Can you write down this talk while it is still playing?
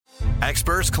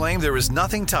Experts claim there is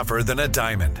nothing tougher than a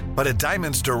diamond. But at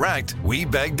Diamonds Direct, we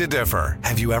beg to differ.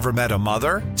 Have you ever met a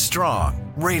mother?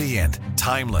 Strong, radiant,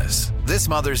 timeless. This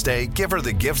Mother's Day, give her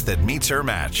the gift that meets her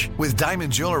match. With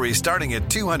diamond jewelry starting at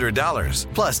 $200.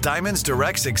 Plus Diamonds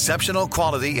Direct's exceptional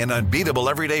quality and unbeatable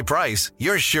everyday price,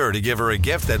 you're sure to give her a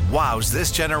gift that wows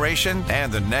this generation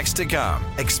and the next to come.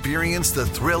 Experience the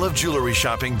thrill of jewelry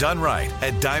shopping done right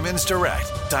at Diamonds Direct.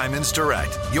 Diamonds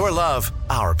Direct. Your love,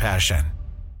 our passion.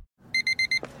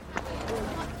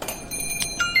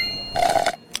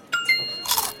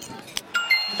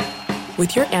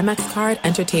 With your Amex card,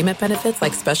 entertainment benefits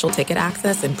like special ticket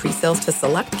access and pre-sales to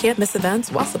select can't-miss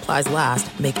events while supplies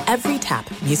last make every tap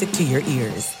music to your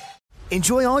ears.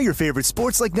 Enjoy all your favorite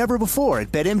sports like never before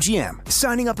at BetMGM.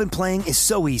 Signing up and playing is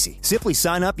so easy. Simply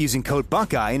sign up using code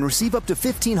Buckeye and receive up to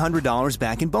 $1,500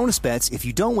 back in bonus bets if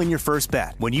you don't win your first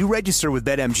bet. When you register with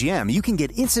BetMGM, you can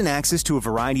get instant access to a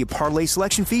variety of parlay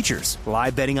selection features,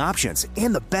 live betting options,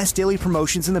 and the best daily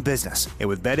promotions in the business. And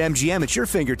with BetMGM at your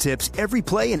fingertips, every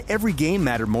play and every game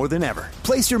matter more than ever.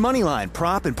 Place your moneyline,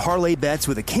 prop, and parlay bets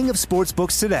with the king of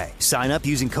sportsbooks today. Sign up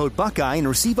using code Buckeye and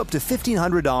receive up to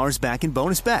 $1,500 back in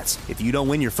bonus bets if you don't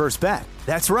win your first bet.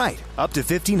 That's right, up to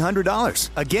 $1,500.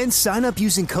 Again, sign up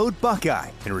using code Buckeye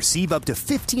and receive up to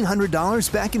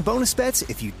 $1,500 back in bonus bets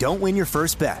if you don't win your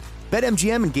first bet.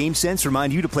 BetMGM and GameSense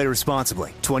remind you to play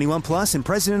responsibly. 21 plus and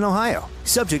present in Ohio.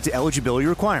 Subject to eligibility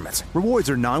requirements.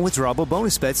 Rewards are non-withdrawable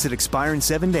bonus bets that expire in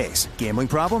 7 days. Gambling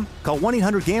problem? Call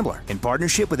 1-800-GAMBLER in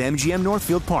partnership with MGM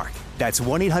Northfield Park. That's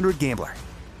 1-800-GAMBLER.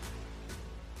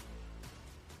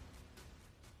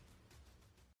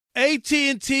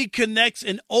 AT&T connects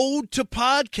an ode to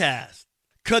podcast.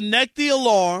 Connect the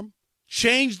alarm,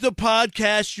 change the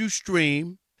podcast you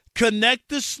stream, connect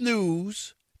the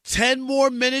snooze, 10 more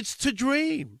minutes to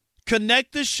dream.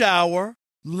 Connect the shower,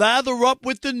 lather up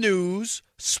with the news,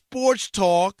 sports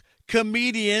talk,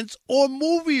 comedians, or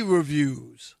movie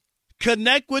reviews.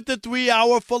 Connect with the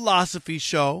 3-hour philosophy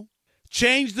show.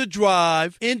 Change the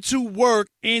drive into work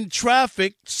in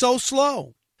traffic so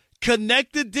slow.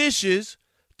 Connect the dishes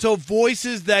to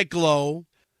voices that glow.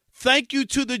 Thank you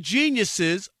to the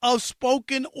geniuses of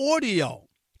spoken audio.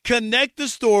 Connect the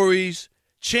stories,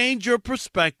 change your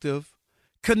perspective.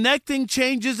 Connecting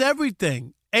changes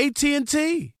everything.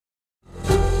 AT&T.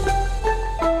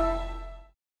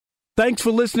 Thanks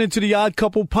for listening to the Odd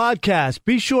Couple podcast.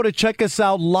 Be sure to check us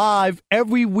out live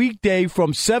every weekday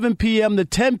from 7 p.m. to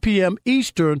 10 p.m.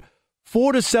 Eastern,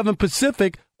 4 to 7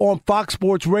 Pacific on Fox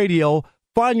Sports Radio.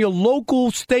 Find your local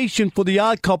station for The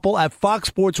Odd Couple at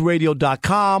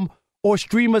foxsportsradio.com or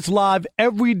stream us live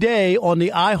every day on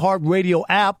the iHeartRadio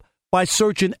app by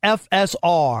searching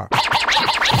FSR. Now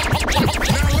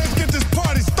let's get this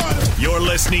party started. You're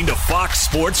listening to Fox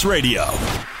Sports Radio.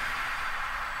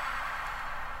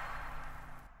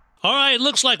 All right,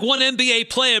 looks like one NBA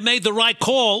player made the right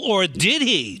call, or did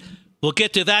he? We'll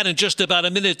get to that in just about a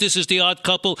minute. This is The Odd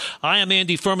Couple. I am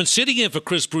Andy Furman, sitting in for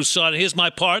Chris Broussard. Here's my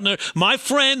partner, my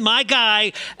friend, my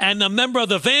guy, and a member of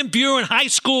the Van Buren High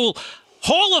School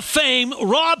Hall of Fame,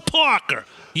 Rob Parker.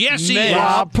 Yes, he is.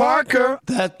 Rob Parker.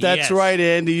 That's Yes. right,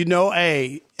 Andy. You know,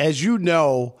 hey, as you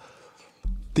know,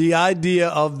 the idea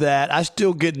of that, I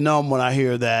still get numb when I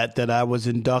hear that I was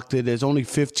inducted. There's only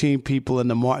 15 people in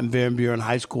the Martin Van Buren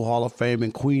High School Hall of Fame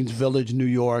in Queens Village, New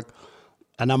York,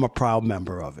 and I'm a proud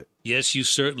member of it. Yes, you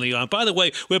certainly are. By the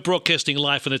way, we're broadcasting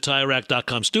live from the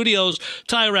TireRack.com studios.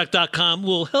 TireRack.com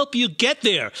will help you get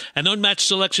there. An unmatched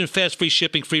selection, fast, free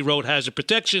shipping, free road hazard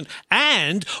protection,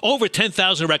 and over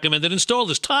 10,000 recommended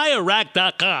installers.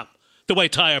 TireRack.com, the way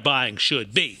tire buying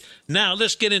should be. Now,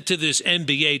 let's get into this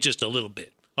NBA just a little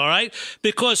bit. All right?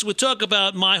 Because we talk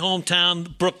about my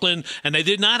hometown, Brooklyn, and they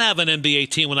did not have an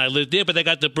NBA team when I lived there, but they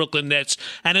got the Brooklyn Nets.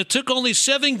 And it took only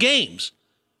 7 games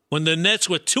when the Nets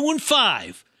were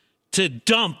 2-5 to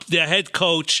dump their head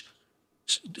coach.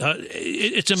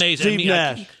 It's amazing. Steve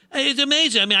Nash. It's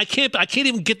amazing. I mean, I can't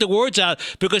even get the words out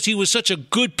because he was such a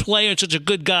good player and such a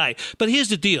good guy. But here's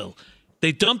the deal.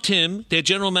 They dumped him. Their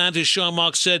general manager, Sean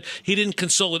Marks, said he didn't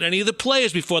consult with any of the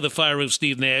players before the firing of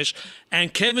Steve Nash.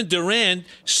 And Kevin Durant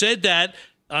said that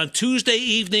on Tuesday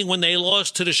evening when they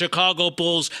lost to the Chicago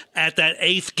Bulls at that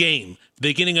 8th game,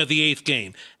 beginning of the 8th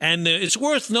game. And it's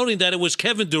worth noting that it was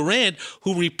Kevin Durant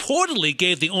who reportedly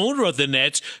gave the owner of the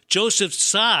Nets, Joseph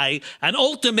Tsai, an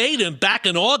ultimatum back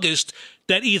in August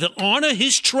that either honor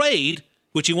his trade,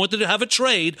 which he wanted to have a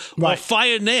trade, or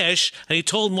fire Nash. And he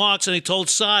told Marks and he told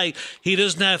Tsai he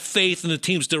doesn't have faith in the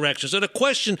team's direction. So the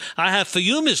question I have for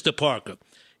you, Mr. Parker,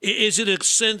 is it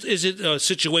a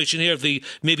situation here of the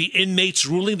maybe inmates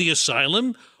ruling the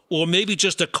asylum? or maybe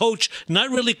just a coach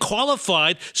not really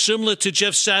qualified, similar to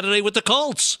Jeff Saturday with the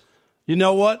Colts. You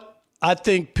know what? I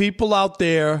think people out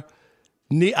there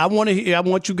I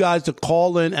want you guys to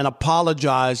call in and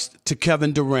apologize to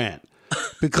Kevin Durant.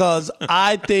 Because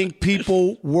I think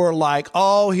people were like,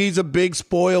 oh, he's a big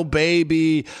spoiled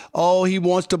baby. Oh, he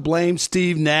wants to blame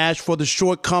Steve Nash for the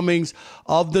shortcomings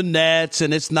of the Nets,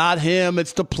 and it's not him,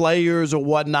 it's the players or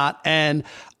whatnot. And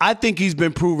I think he's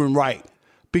been proven right.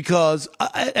 Because,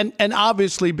 and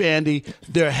obviously, Andy,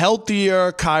 they're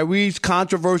healthier. Kyrie's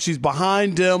controversies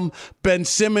behind him. Ben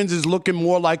Simmons is looking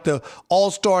more like the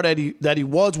all-star that he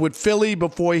was with Philly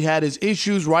before he had his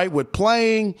issues, right, with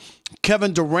playing.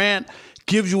 Kevin Durant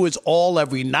gives you his all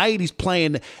every night. He's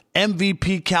playing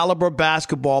MVP caliber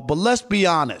basketball. But let's be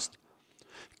honest.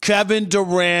 Kevin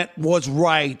Durant was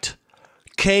right.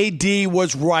 KD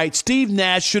was right. Steve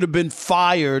Nash should have been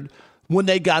fired when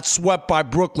they got swept by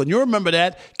Brooklyn. You remember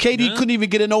that? KD couldn't even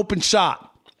get an open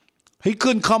shot. He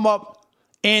couldn't come up,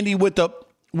 Andy, with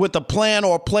a plan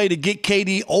or a play to get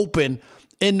KD open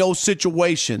in those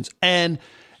situations. And,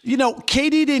 you know,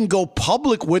 KD didn't go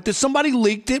public with it. Somebody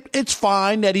leaked it. It's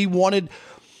fine that he wanted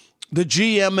the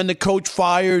GM and the coach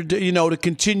fired, you know, to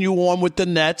continue on with the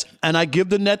Nets. And I give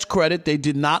the Nets credit. They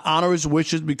did not honor his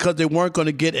wishes because they weren't going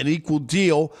to get an equal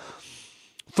deal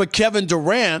for Kevin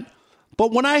Durant.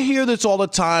 But when I hear this all the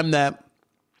time that,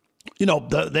 you know,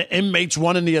 the inmates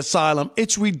running the asylum,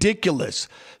 it's ridiculous.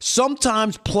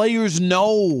 Sometimes players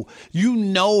know,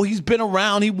 he's been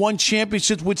around. He won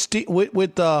championships with Steve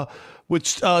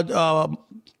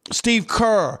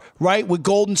Kerr, right, with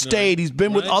Golden State. He's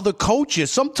been with other coaches.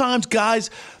 Sometimes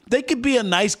guys, they could be a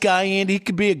nice guy, and he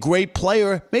could be a great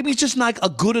player. Maybe he's just not a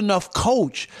good enough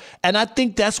coach. And I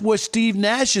think that's where Steve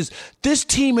Nash is. This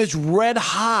team is red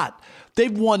hot.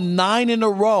 They've won 9 in a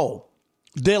row.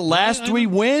 Their last 3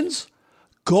 wins,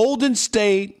 Golden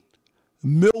State,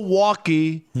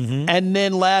 Milwaukee, and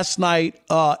then last night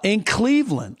in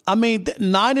Cleveland. I mean,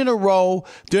 9 in a row.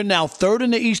 They're now 3rd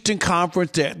in the Eastern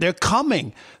Conference. They're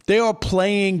coming. They are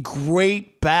playing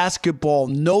great basketball.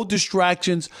 No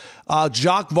distractions.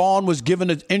 Jacques Vaughn was given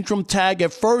an interim tag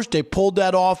at first. They pulled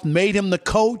that off, made him the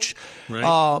coach.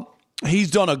 Right. He's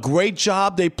done a great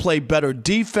job. They play better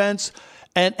defense.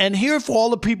 And here for all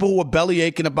the people who are belly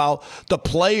aching about the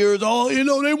players, they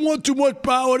want too much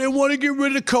power. They want to get rid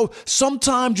of the coach.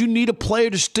 Sometimes you need a player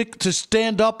to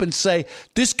stand up and say,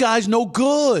 this guy's no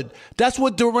good. That's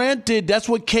what Durant did. That's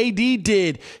what KD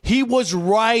did. He was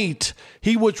right.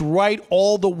 He was right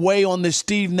all the way on this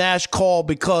Steve Nash call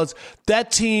because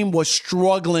that team was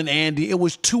struggling, Andy. It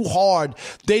was too hard.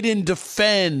 They didn't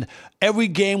defend. Every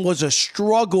game was a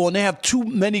struggle, and they have too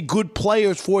many good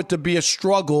players for it to be a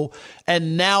struggle.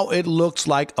 And now it looks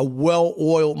like a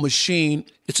well-oiled machine.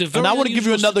 It's a very and I want to give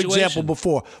you another situation. example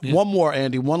before. Yeah. One more,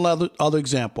 Andy. One other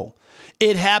example.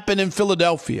 It happened in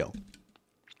Philadelphia.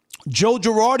 Joe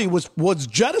Girardi was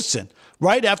jettisoned,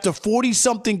 right, after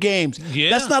 40-something games.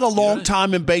 Yeah, that's not a long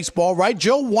time in baseball, right?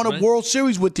 Joe won a World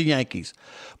Series with the Yankees.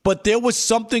 But there was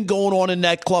something going on in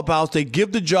that clubhouse. They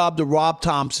give the job to Rob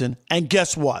Thompson, and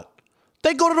guess what?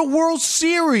 They go to the World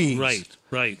Series.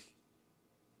 Right.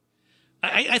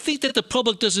 I think that the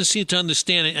public doesn't seem to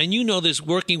understand it. And you know this,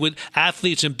 working with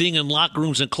athletes and being in locker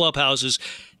rooms and clubhouses,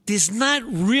 there's not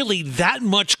really that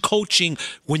much coaching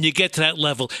when you get to that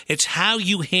level. It's how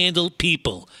you handle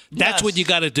people. That's what you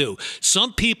got to do.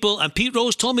 Some people, and Pete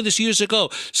Rose told me this years ago,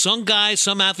 some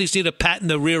athletes need a pat in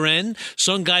the rear end.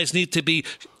 Some guys need to be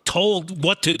told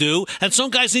what to do. And some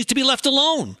guys need to be left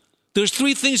alone. There's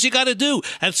 3 things you got to do,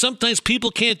 and sometimes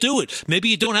people can't do it. Maybe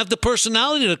you don't have the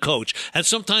personality to coach, and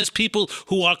sometimes people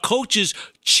who are coaches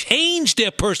change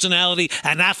their personality,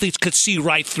 and athletes could see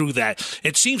right through that.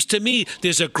 It seems to me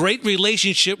there's a great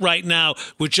relationship right now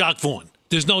with Jacques Vaughn.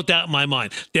 There's no doubt in my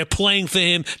mind. They're playing for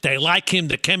him. They like him.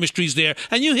 The chemistry's there.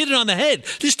 And you hit it on the head.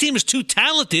 This team is too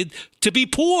talented to be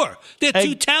poor. They're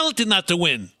too talented not to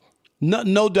win.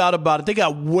 No doubt about it. They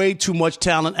got way too much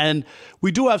talent, and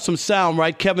we do have some sound,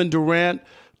 right? Kevin Durant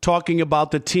talking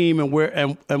about the team and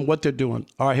what they're doing.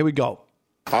 All right, here we go.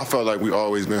 I felt like we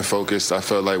always been focused. I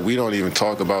felt like we don't even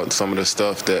talk about some of the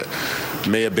stuff that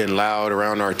may have been loud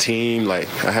around our team. Like,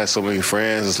 I had so many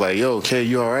friends. It's like, yo, K,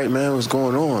 you all right, man? What's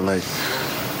going on? Like,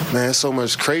 man, there's so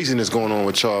much craziness going on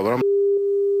with y'all, but I'm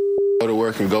go to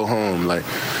work and go home. Like,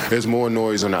 there's more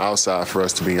noise on the outside for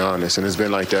us, to be honest, and it's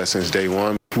been like that since day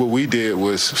one. What we did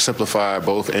was simplify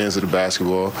both ends of the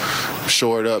basketball,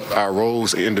 shored up our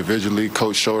roles individually.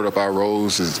 Coach shored up our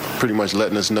roles, is pretty much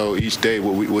letting us know each day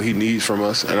what he needs from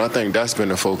us. And I think that's been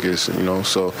the focus,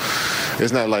 So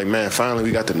it's not like, man, finally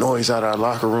we got the noise out of our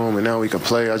locker room and now we can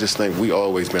play. I just think we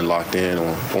always been locked in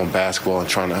on basketball and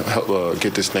trying to help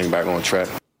get this thing back on track.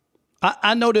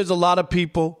 I know there's a lot of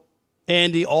people,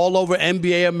 Andy, all over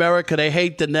NBA America. They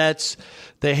hate the Nets.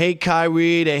 They hate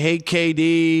Kyrie. They hate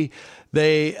KD.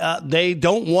 They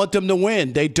don't want them to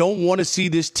win. They don't want to see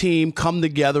this team come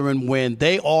together and win.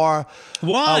 They are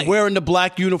wearing the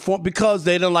black uniform because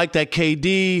they don't like that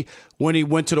KD when he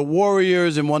went to the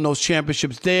Warriors and won those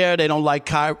championships there. They don't like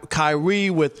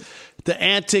Kyrie with the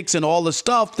antics and all the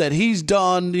stuff that he's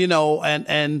done,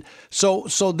 and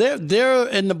so they're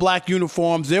in the black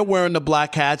uniforms. They're wearing the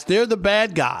black hats. They're the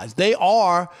bad guys. They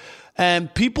are,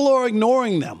 and people are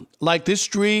ignoring them. Like this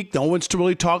streak, no one's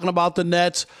really talking about the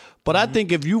Nets. But I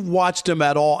think if you've watched them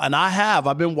at all, and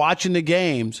I've been watching the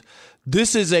games,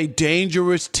 this is a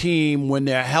dangerous team when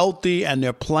they're healthy and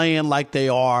they're playing like they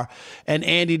are. And,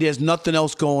 Andy, there's nothing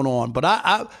else going on. But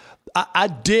I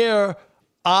dare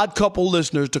Odd Couple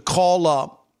listeners to call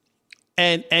up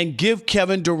and give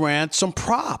Kevin Durant some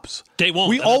props. They won't.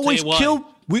 We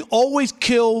always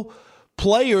kill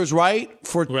players, right?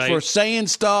 For saying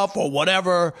stuff or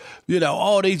whatever,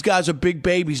 these guys are big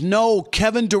babies. No,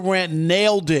 Kevin Durant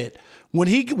nailed it.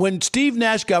 When Steve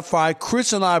Nash got fired,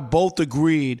 Chris and I both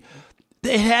agreed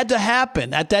it had to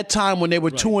happen at that time when they were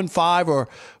 2-5, or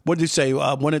what did you say?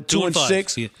 When it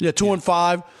 2-6,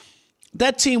 2-5.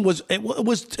 That team was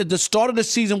the start of the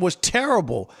season was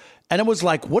terrible, and it was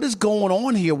like, what is going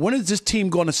on here? When is this team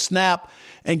going to snap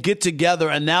and get together?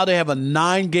 And now they have a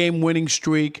 9-game winning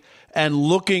streak and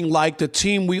looking like the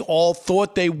team we all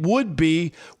thought they would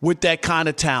be with that kind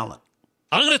of talent.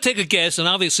 I'm going to take a guess, and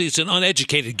obviously it's an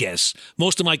uneducated guess.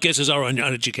 Most of my guesses are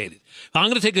uneducated. I'm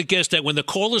going to take a guess that when the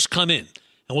callers come in,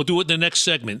 and we'll do it in the next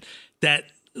segment, that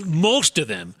most of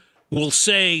them will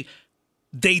say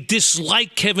they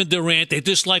dislike Kevin Durant. They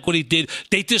dislike what he did.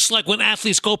 They dislike when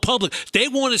athletes go public. They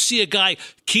want to see a guy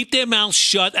keep their mouth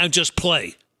shut and just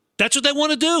play. That's what they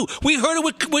want to do. We heard it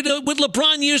with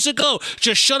LeBron years ago.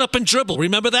 Just shut up and dribble.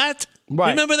 Remember that?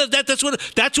 Right. Remember that?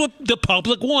 That's what the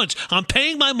public wants. I'm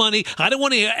paying my money. I don't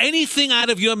want to hear anything out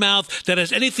of your mouth that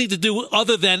has anything to do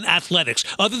other than athletics,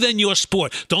 other than your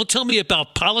sport. Don't tell me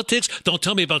about politics. Don't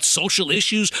tell me about social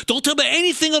issues. Don't tell me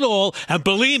anything at all. And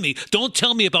believe me, don't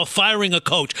tell me about firing a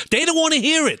coach. They don't want to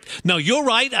hear it. No, you're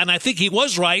right, and I think he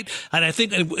was right. And I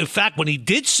think, in fact, when he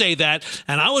did say that,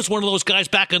 and I was one of those guys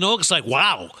back in August, like,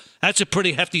 wow, that's a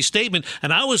pretty hefty statement.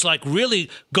 And I was like really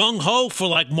gung-ho for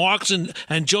like Marks and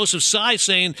Joseph Tsai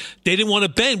saying they didn't want to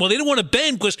bend. Well, they didn't want to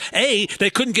bend because A, they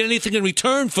couldn't get anything in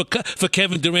return for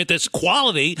Kevin Durant that's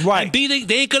quality. Right. And B,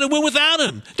 they ain't going to win without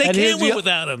him. They can't win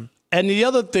without him. And the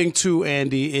other thing, too,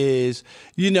 Andy, is,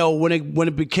 when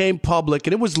it became public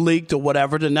and it was leaked or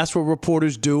whatever, then that's what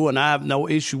reporters do, and I have no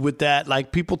issue with that.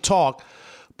 Like, people talk.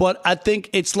 But I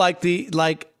think it's like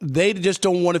they just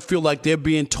don't want to feel like they're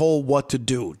being told what to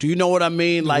do. Do you know what I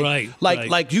mean?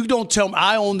 Like you don't tell me,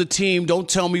 I own the team, don't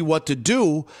tell me what to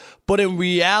do. But in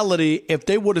reality, if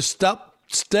they would have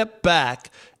stepped back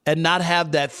and not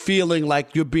have that feeling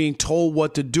like you're being told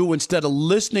what to do, instead of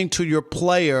listening to your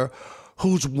player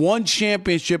who's won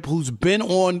championship, who's been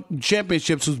on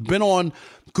championships, who's been on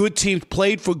good teams,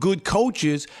 played for good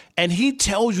coaches, and he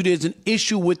tells you there's an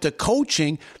issue with the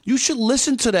coaching, you should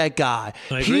listen to that guy.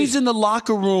 He's in the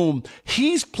locker room.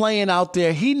 He's playing out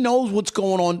there. He knows what's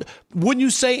going on. Wouldn't you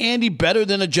say, Andy, better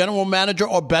than a general manager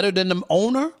or better than the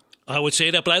owner? I would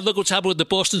say that, but I look what's happened with the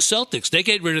Boston Celtics. They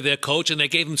get rid of their coach, and they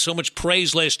gave him so much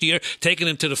praise last year, taking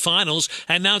him to the finals,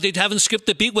 and now they haven't skipped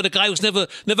a beat with a guy who's never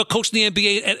coached in the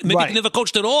NBA, maybe never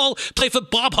coached at all, played for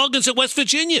Bob Huggins at West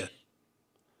Virginia.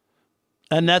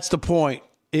 And that's the point,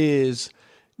 is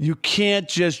you can't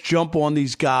just jump on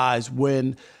these guys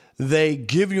when they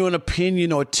give you an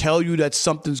opinion or tell you that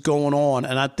something's going on.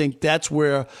 And I think that's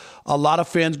where a lot of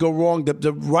fans go wrong.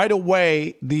 Right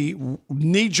away, the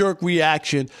knee-jerk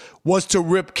reaction was to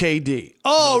rip KD.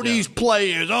 Oh, these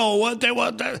players. Oh, what they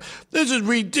want. This is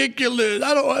ridiculous.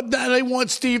 I don't want that. They want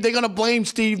Steve. They're going to blame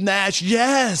Steve Nash.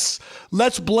 Yes,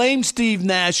 let's blame Steve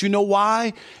Nash. You know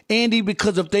why, Andy?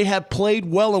 Because if they had played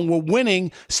well and were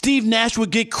winning, Steve Nash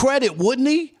would get credit, wouldn't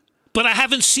he? But I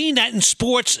haven't seen that in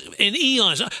sports in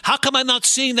eons. How come I'm not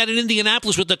seeing that in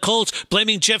Indianapolis with the Colts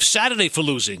blaming Jeff Saturday for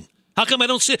losing? How come I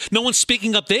don't see it? No one's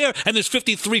speaking up there, and there's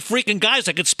 53 freaking guys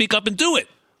that could speak up and do it.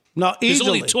 No, easily. There's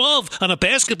only 12 on a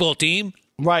basketball team.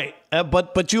 Right.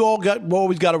 But you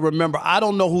always got to remember, I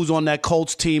don't know who's on that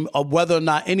Colts team or whether or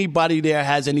not anybody there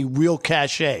has any real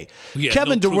cachet. Yeah,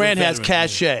 Kevin Durant has veteran,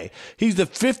 cachet. Yeah. He's the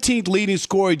 15th leading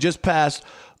scorer. He just passed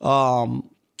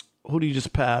who did he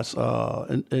just pass?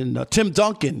 Tim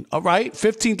Duncan, all right?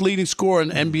 15th leading scorer in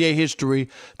NBA history.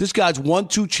 This guy's won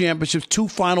 2 championships, 2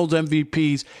 finals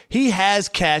MVPs. He has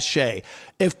cachet.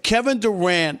 If Kevin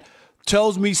Durant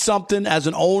tells me something as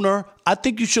an owner, I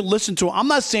think you should listen to him. I'm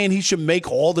not saying he should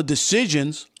make all the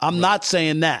decisions. I'm not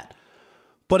saying that.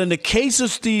 But in the case of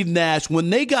Steve Nash,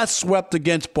 when they got swept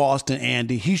against Boston,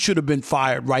 Andy, he should have been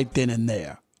fired right then and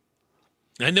there.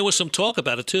 And there was some talk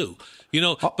about it, too.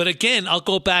 But again, I'll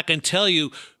go back and tell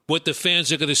you what the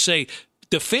fans are going to say.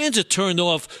 The fans are turned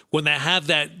off when they have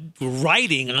that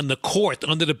writing on the court,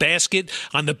 under the basket,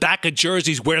 on the back of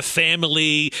jerseys, we're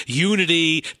family,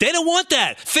 unity. They don't want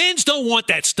that. Fans don't want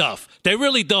that stuff. They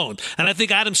really don't. And I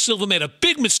think Adam Silver made a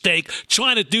big mistake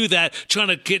trying to do that, trying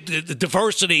to get the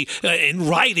diversity in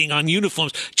writing on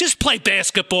uniforms. Just play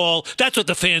basketball. That's what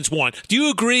the fans want. Do you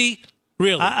agree?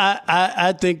 Really?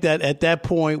 I think that at that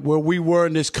point where we were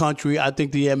in this country, I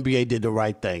think the NBA did the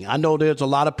right thing. I know there's a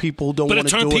lot of people who don't want to do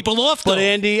it. But it turned people off, though. But,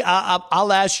 Andy,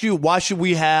 I'll ask you, why should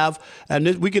we have,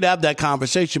 and we could have that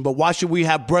conversation, but why should we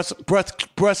have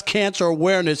breast cancer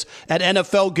awareness at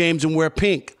NFL games and wear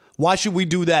pink? Why should we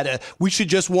do that? We should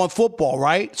just want football,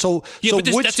 right? But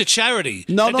that's a charity.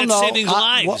 No. That's saving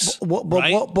lives.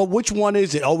 But which one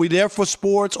is it? Are we there for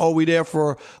sports or are we there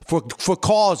for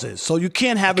causes? So you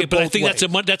can't have it both ways. But I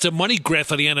think that's a money grab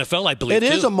for the NFL, I believe,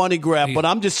 It is a money grab, but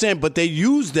I'm just saying, but they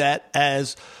use that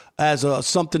as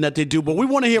something that they do. But we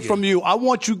want to hear from you. I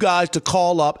want you guys to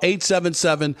call up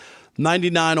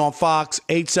 877-99 on Fox,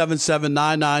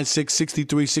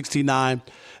 877-996-6369.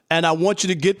 And I want you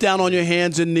to get down on your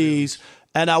hands and knees,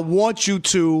 and I want you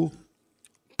to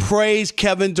praise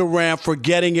Kevin Durant for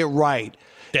getting it right.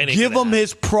 Give him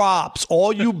his props.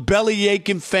 All you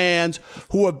belly-aching fans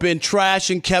who have been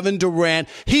trashing Kevin Durant,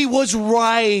 he was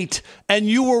right, and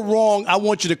you were wrong. I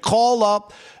want you to call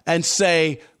up and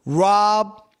say,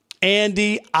 Rob,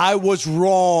 Andy, I was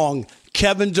wrong.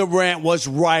 Kevin Durant was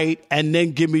right, and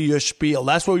then give me your spiel.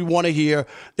 That's what we want to hear.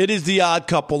 It is The Odd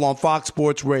Couple on Fox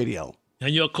Sports Radio.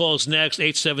 And your call's next,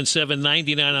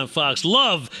 877-99 on Fox.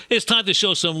 Love. It's time to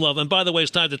show some love. And by the way,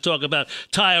 it's time to talk about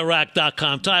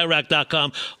TireRack.com.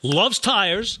 TireRack.com loves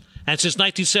tires. And since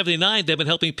 1979, they've been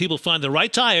helping people find the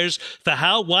right tires for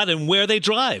how, what, and where they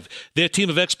drive. Their team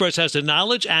of experts has the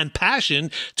knowledge and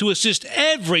passion to assist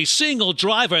every single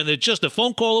driver, and they're just a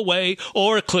phone call away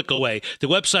or a click away. The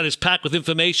website is packed with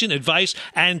information, advice,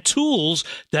 and tools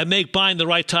that make buying the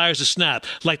right tires a snap,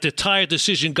 like the Tire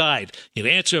Decision Guide. You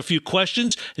answer a few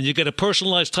questions, and you get a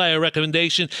personalized tire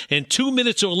recommendation in 2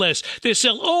 minutes or less. They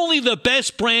sell only the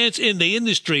best brands in the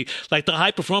industry, like the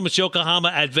high-performance Yokohama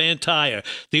Advan tire,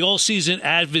 the all-season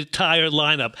Advan tire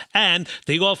lineup, and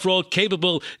the off-road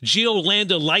capable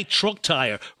Geolander light truck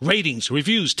tire. Ratings,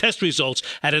 reviews, test results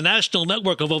at a national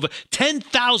network of over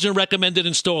 10,000 recommended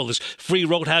installers. Free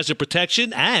road hazard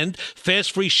protection and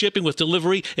fast free shipping with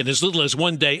delivery in as little as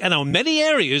 1 day. And on many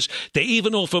areas, they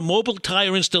even offer mobile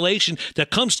tire installation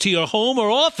that comes to your home or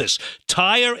office.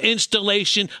 Tire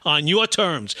installation on your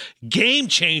terms. Game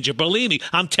changer, believe me.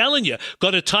 I'm telling you. Go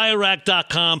to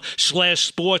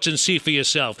TireRack.com/sports and see for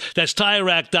yourself. That's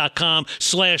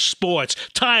TireRack.com/sports.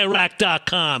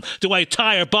 TireRack.com. The way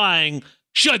tire buying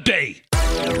should be.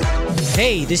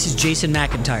 Hey, this is Jason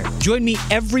McIntyre. Join me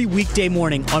every weekday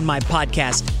morning on my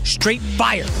podcast, Straight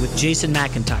Fire with Jason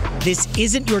McIntyre. This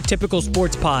isn't your typical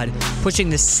sports pod pushing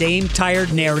the same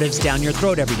tired narratives down your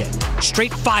throat every day.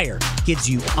 Straight Fire gives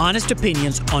you honest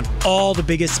opinions on all the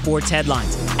biggest sports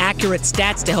headlines, accurate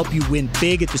stats to help you win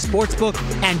big at the sportsbook,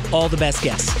 and all the best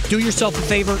guests. Do yourself a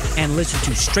favor and listen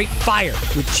to Straight Fire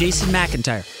with Jason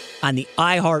McIntyre on the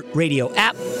iHeartRadio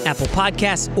app, Apple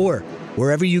Podcasts, or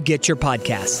wherever you get your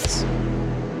podcasts.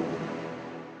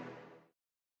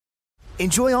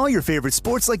 Enjoy all your favorite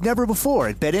sports like never before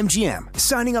at BetMGM.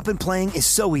 Signing up and playing is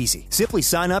so easy. Simply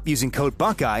sign up using code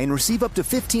Buckeye and receive up to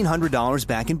 $1,500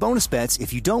 back in bonus bets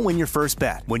if you don't win your first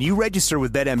bet. When you register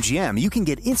with BetMGM, you can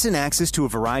get instant access to a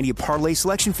variety of parlay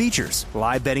selection features,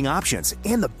 live betting options,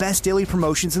 and the best daily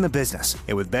promotions in the business.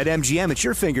 And with BetMGM at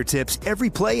your fingertips, every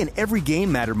play and every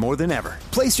game matter more than ever.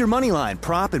 Place your moneyline,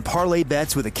 prop, and parlay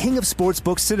bets with the king of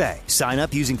sportsbooks today. Sign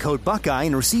up using code Buckeye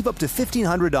and receive up to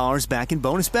 $1,500 back in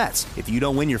bonus bets if you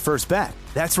don't win your first bet.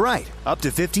 That's right, up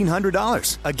to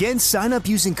 $1,500. Again, sign up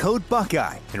using code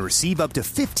Buckeye and receive up to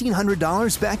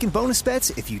 $1,500 back in bonus bets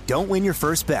if you don't win your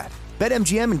first bet.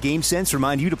 BetMGM and GameSense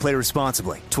remind you to play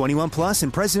responsibly. 21 plus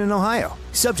and present in Ohio.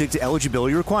 Subject to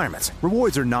eligibility requirements.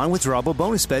 Rewards are non-withdrawable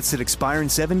bonus bets that expire in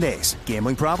 7 days.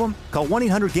 Gambling problem? Call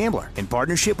 1-800-GAMBLER in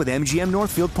partnership with MGM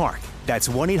Northfield Park. That's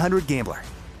 1-800-GAMBLER.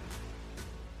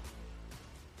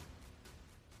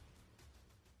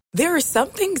 There are some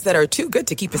things that are too good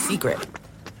to keep a secret.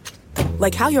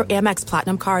 Like how your Amex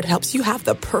Platinum card helps you have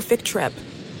the perfect trip.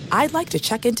 I'd like to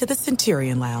check into the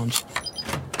Centurion Lounge.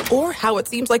 Or how it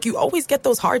seems like you always get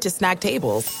those hard-to-snag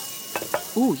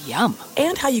tables. Ooh, yum.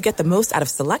 And how you get the most out of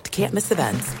select can't-miss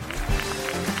events.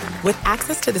 With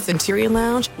access to the Centurion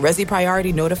Lounge, Resi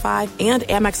Priority Notified, and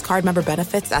Amex card member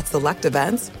benefits at select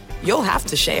events, you'll have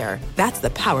to share. That's the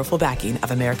powerful backing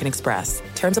of American Express.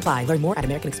 Terms apply. Learn more at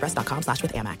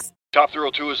americanexpress.com/withAmex. Top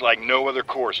Thrill 2 is like no other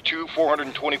course. 2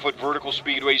 420-foot vertical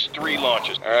speedways, 3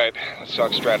 launches. All right, let's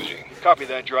talk strategy. Copy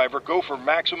that, driver. Go for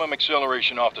maximum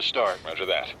acceleration off the start. Roger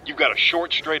that. You've got a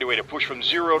short straightaway to push from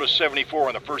 0 to 74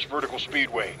 on the first vertical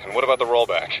speedway. And what about the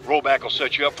rollback? Rollback will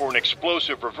set you up for an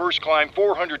explosive reverse climb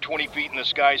 420 feet in the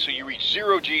sky so you reach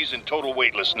 0 Gs in total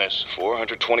weightlessness.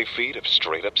 420 feet of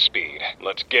straight-up speed.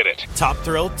 Let's get it. Top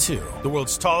Thrill 2, the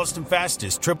world's tallest and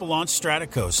fastest triple-launch strata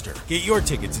coaster. Get your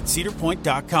tickets at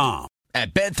cedarpoint.com.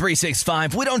 At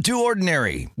Bet365, we don't do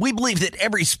ordinary. We believe that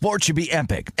every sport should be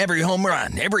epic. Every home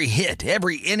run, every hit,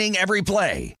 every inning, every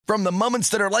play. From the moments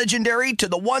that are legendary to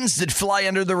the ones that fly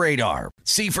under the radar.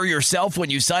 See for yourself when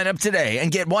you sign up today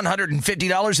and get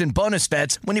 $150 in bonus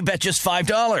bets when you bet just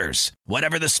 $5.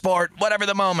 Whatever the sport, whatever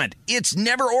the moment, it's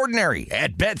never ordinary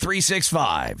at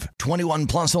Bet365. 21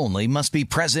 plus only. Must be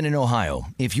present in Ohio.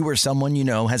 If you or someone you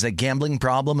know has a gambling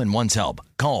problem and wants help,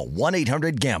 call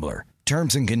 1-800-GAMBLER.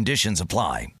 Terms and conditions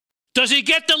apply. Does he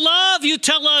get the love? You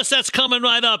tell us. That's coming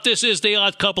right up. This is The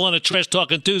Odd Couple on a Trash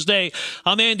Talking Tuesday.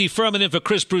 I'm Andy Furman in for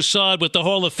Chris Broussard with the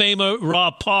Hall of Famer,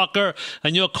 Rob Parker.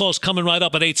 And your call's coming right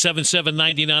up at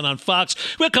 877-99 on Fox.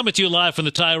 We're coming to you live from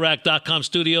the TireRack.com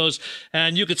studios.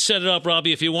 And you could set it up,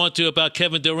 Robbie, if you want to, about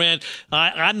Kevin Durant.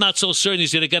 I'm not so certain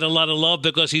he's going to get a lot of love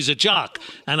because he's a jock.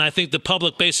 And I think the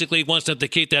public basically wants them to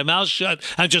keep their mouths shut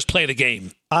and just play the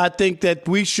game. I think that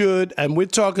we should, and we're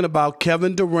talking about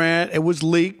Kevin Durant. It was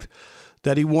leaked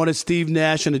that he wanted Steve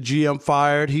Nash and the GM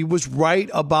fired. He was right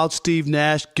about Steve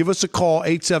Nash. Give us a call,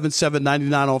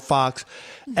 877-99 on Fox,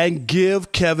 and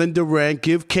give Kevin Durant,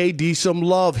 give KD some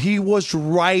love. He was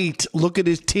right. Look at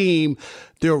his team.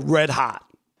 They're red hot.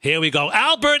 Here we go.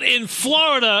 Albert in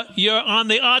Florida, you're on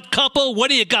The Odd Couple. What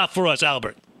do you got for us,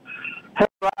 Albert? Hey,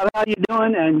 Rob, how you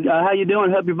doing? And how you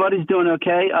doing? Hope your buddy's doing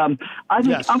okay. I'm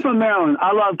from Maryland.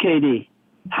 I love KD.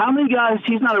 How many guys,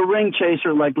 he's not a ring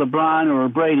chaser like LeBron or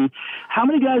Brady, how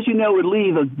many guys you know would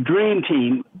leave a dream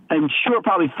team and sure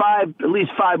probably at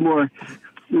least five more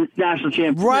national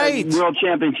championships, world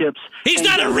championships. He's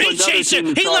not a ring chaser.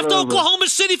 He left Oklahoma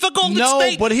City for Golden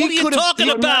State. But what are you talking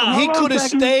about? He could have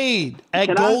stayed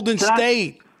at Golden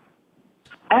State.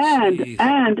 And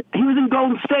he was in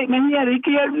Golden State, man. He had it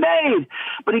made,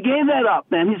 but he gave that up,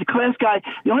 man. He's a class guy.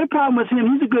 The only problem with him,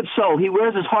 he's a good soul. He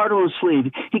wears his heart on his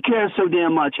sleeve. He cares so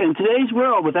damn much. In today's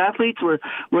world, with athletes, we're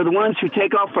the ones who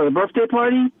take off for the birthday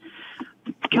party.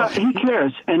 He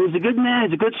cares, and he's a good man.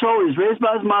 He's a good soul. He's raised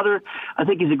by his mother. I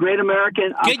think he's a great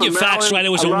American. Get your facts right. It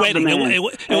was a wedding. It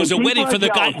was a wedding for the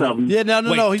guy. Yeah,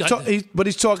 no.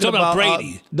 He's talking about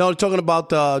Brady. Talking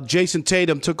about Jason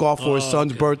Tatum took off for his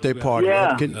son's birthday party.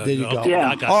 Yeah. There you go.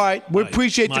 Yeah. All right. We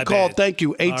appreciate the call. Thank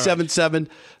you.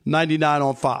 877-99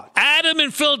 on Fox. Adam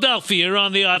in Philadelphia, you're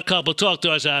on The Odd Couple. Talk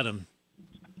to us, Adam.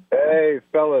 Hey,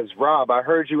 fellas. Rob, I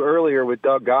heard you earlier with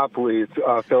Doug Gottlieb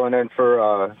filling in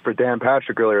for Dan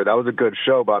Patrick earlier. That was a good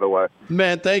show, by the way.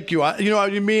 Man, thank you.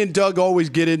 Me and Doug always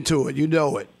get into it. You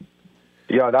know it.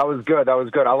 Yeah, that was good.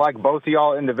 I like both of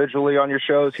y'all individually on your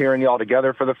shows. Hearing y'all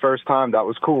together for the first time, that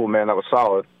was cool, man. That was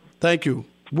solid. Thank you.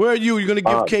 Where are you? You're going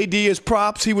to give KD his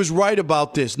props? He was right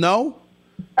about this, no?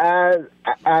 As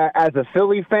a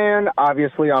Philly fan,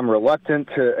 obviously I'm reluctant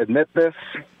to admit this,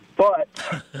 but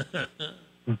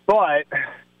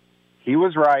he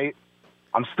was right.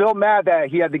 I'm still mad that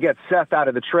he had to get Seth out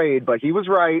of the trade, but he was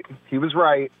right. He was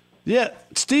right. Yeah,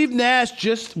 Steve Nash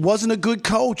just wasn't a good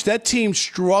coach. That team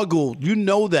struggled. You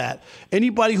know that.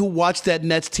 Anybody who watched that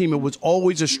Nets team, it was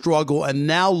always a struggle, and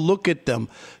now look at them.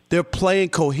 They're playing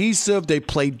cohesive. They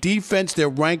play defense. They're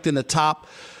ranked in the top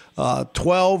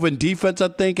 12 in defense, I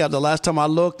think, the last time I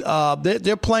looked.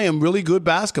 They're playing really good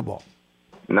basketball.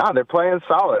 No, they're playing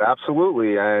solid,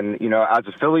 absolutely. And, as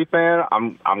a Philly fan,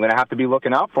 I'm going to have to be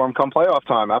looking out for them come playoff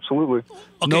time, absolutely.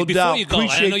 Okay, no before doubt. you go,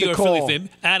 Appreciate I know you're the call. a Philly fan.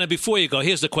 Adam, before you go,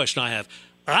 here's the question I have.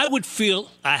 I would feel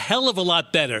a hell of a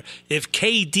lot better if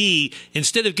KD,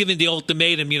 instead of giving the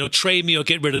ultimatum, trade me or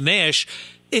get rid of Nash,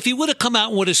 if he would have come out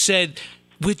and would have said,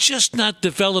 we're just not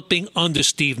developing under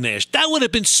Steve Nash. That would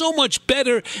have been so much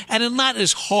better and not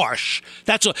as harsh.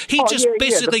 That's all. He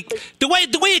basically the way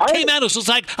it came out, it was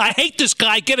like, I hate this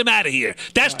guy. Get him out of here.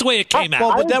 That's the way it came out.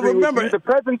 Well, but then remember, the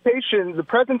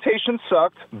presentation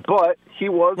sucked, but he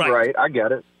was right. I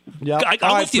get it. Yeah,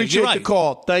 I appreciate the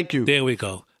call. Thank you. There we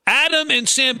go. Adam in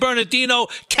San Bernardino,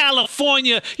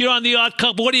 California. You're on the Odd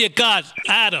Couple. What do you got,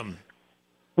 Adam?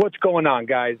 What's going on,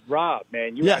 guys? Rob,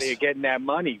 man, you out here getting that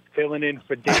money, filling in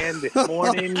for Dan this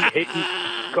morning,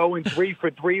 going 3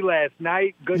 for 3 last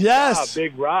night. Good job,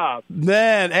 Big Rob.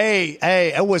 Man, hey,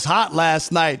 it was hot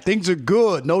last night. Things are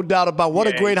good, no doubt about. What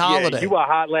a great holiday. You were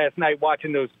hot last night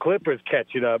watching those Clippers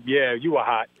catch it up. Yeah, you were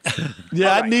hot.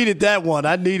 I needed that one.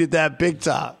 I needed that big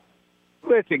time.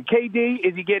 Listen, KD,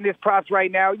 is he getting his props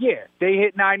right now? Yeah, they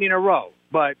hit 9 in a row,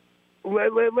 but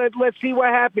let's see what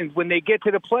happens when they get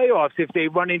to the playoffs if they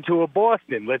run into a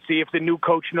Boston. Let's see if the new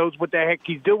coach knows what the heck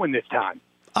he's doing this time.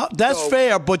 That's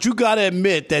fair, but you got to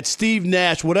admit that Steve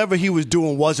Nash, whatever he was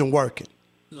doing, wasn't working.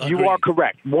 You are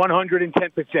correct.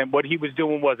 110%. What he was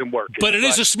doing wasn't working. But it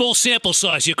is a small sample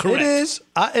size. You're correct.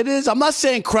 It is. I'm not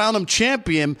saying crown him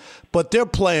champion, but they're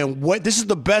playing. This is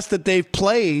the best that they've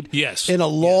played in a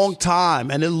long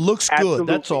time, and it looks good.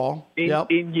 That's all.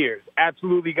 In years.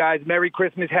 Absolutely, guys. Merry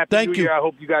Christmas. Happy New Year. I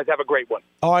hope you guys have a great one.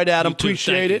 All right, Adam.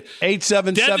 Appreciate it.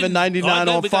 877-99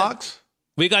 on Fox.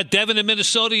 We got Devin in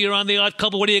Minnesota. You're on the Odd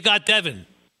Couple. What do you got, Devin?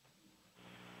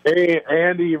 Hey,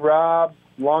 Andy, Rob.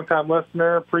 Long-time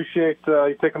listener. Appreciate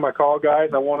you taking my call, guys.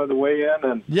 I wanted to weigh in.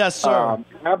 And yes, sir.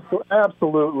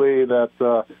 Absolutely that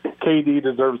KD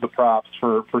deserves the props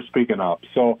for speaking up.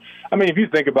 So, I mean, if you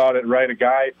think about it, right, a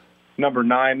guy number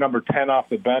 9, number 10 off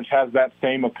the bench has that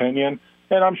same opinion.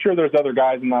 And I'm sure there's other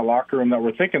guys in that locker room that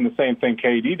were thinking the same thing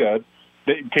KD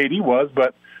was,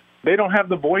 but they don't have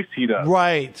the voice he does.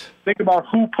 Right. Think about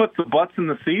who puts the butts in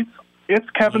the seats. It's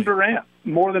Kevin Durant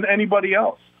more than anybody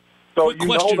else. So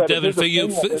quick question, Devin, for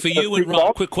you and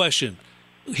Rob. Quick question.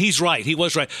 He's right. He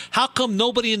was right. How come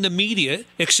nobody in the media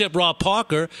except Rob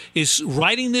Parker is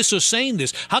writing this or saying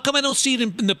this? How come I don't see it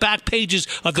in the back pages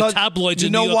of the tabloids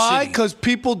in New York City? You know why? Because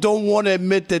people don't want to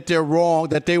admit that they're wrong,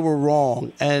 that they were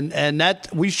wrong. And that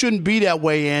we shouldn't be that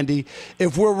way, Andy.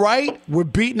 If we're right, we're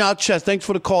beating our chest. Thanks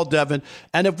for the call, Devin.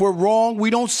 And if we're wrong, we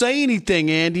don't say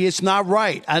anything, Andy. It's not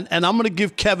right. And I'm going to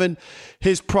give Kevin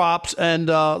his props, and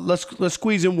let's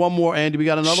squeeze in one more, Andy. We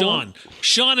got another one.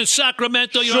 Sean in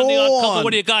Sacramento, you're on the Odd Couple. What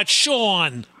do you got,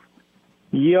 Sean?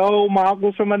 Yo, my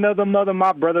uncle's from another mother.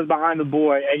 My brother's behind the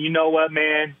board. And you know what,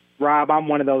 man? Rob, I'm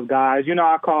one of those guys. You know,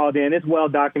 I called in. It's well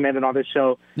documented on this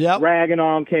show. Yep. Ragging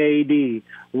on KD,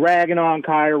 ragging on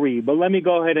Kyrie. But let me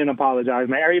go ahead and apologize,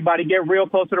 man. Everybody get real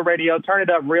close to the radio. Turn it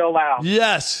up real loud.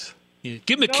 Yes. Yeah,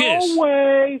 give him a kiss. No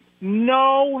way,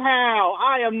 no how.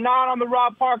 I am not on the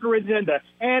Rob Parker agenda.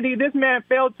 Andy, this man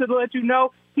failed to let you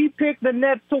know he picked the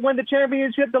Nets to win the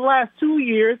championship the last 2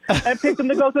 years and picked them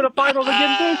to go to the finals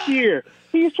again this year.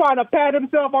 He's trying to pat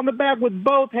himself on the back with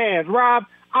both hands. Rob,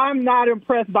 I'm not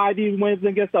impressed by these wins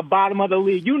against the bottom of the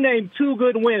league. You named 2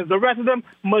 good wins. The rest of them,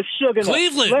 Meshuggah.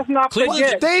 Cleveland. Let's not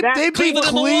forget. They beat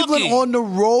Cleveland on the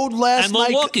road last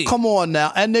night. Milwaukee. Come on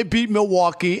now. And they beat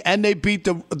Milwaukee, and they beat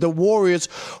the Warriors,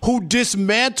 who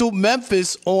dismantled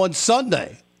Memphis on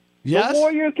Sunday. Yes? The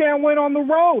Warriors can't win on the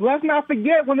road. Let's not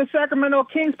forget when the Sacramento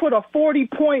Kings put a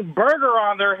 40-point burger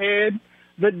on their head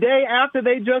the day after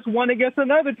they just won against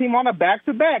another team on a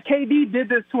back-to-back. KD did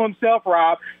this to himself,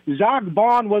 Rob. Jacques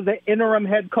Vaughn was the interim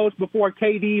head coach before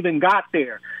KD even got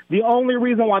there. The only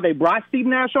reason why they brought Steve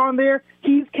Nash on there,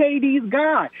 he's KD's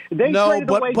guy. They traded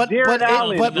away Jared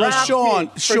Allen. But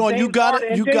Sean, you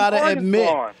gotta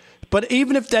admit. But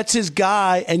even if that's his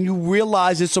guy and you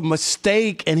realize it's a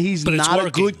mistake and he's not a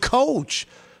good coach,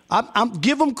 I'm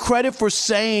give him credit for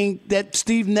saying that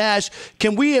Steve Nash.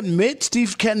 Can we admit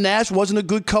Steve Nash wasn't a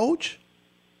good coach?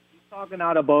 Talking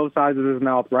out of both sides of his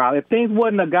mouth, Rob. If things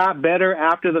wouldn't have got better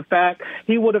after the fact,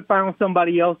 he would have found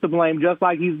somebody else to blame, just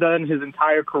like he's done his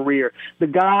entire career. The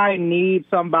guy needs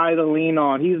somebody to lean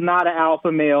on. He's not an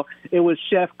alpha male. It was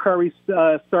Chef Curry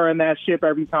stirring that ship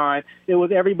every time. It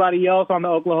was everybody else on the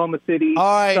Oklahoma City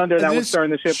Thunder that was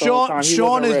stirring the ship the whole time.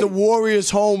 Sean is the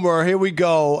Warriors homer. Here we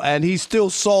go. And he's still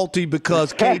salty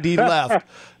because KD left.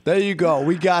 There you go.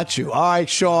 We got you. All right,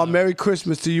 Sean. Merry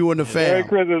Christmas to you and the fam. Merry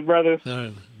Christmas, brother. All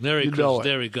right. Merry Christmas.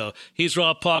 There we go. He's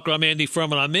Rob Parker. I'm Andy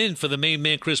Furman. I'm in for the main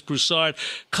man, Chris Broussard.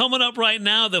 Coming up right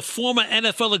now, the former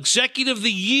NFL Executive of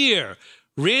the Year,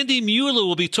 Randy Mueller,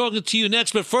 will be talking to you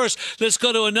next. But first, let's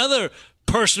go to another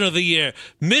Person of the Year,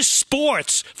 Miss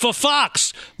Sports for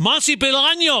Fox, Monty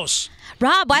Bolaños.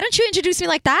 Rob, why don't you introduce me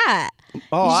like that?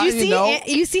 Oh, you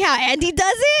see how Andy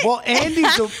does it? Well,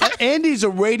 Andy's a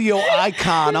radio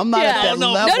icon. I'm not at that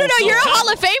level. No, you're a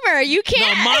Hall of Famer. You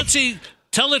can't. No, Monty,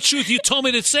 tell the truth. You told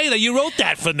me to say that. You wrote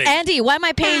that for me. Andy, why am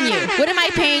I paying you? What am I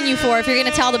paying you for if you're going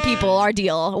to tell the people our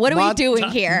deal? What are we doing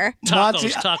here?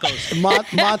 Tacos.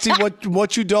 Monty,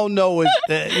 what you don't know is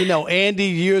that, Andy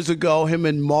years ago, him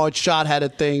and Marge Schott had a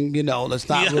thing, that's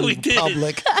not really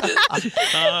public.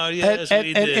 Yes,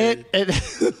 we did.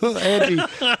 Andy,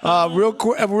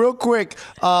 real quick,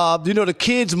 the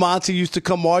kids, Monty used to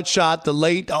come, Marge Schott, the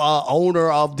late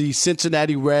owner of the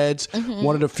Cincinnati Reds,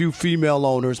 one of the few female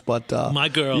owners, but my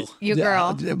girl. Your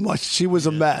girl. She was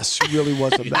a mess. She really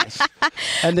was a mess.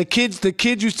 And the kids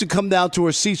used to come down to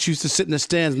her seats. She used to sit in the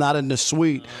stands, not in the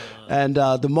suite. And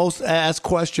the most asked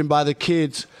question by the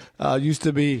kids used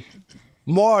to be,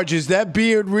 Marge, is that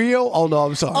beard real? Oh, no,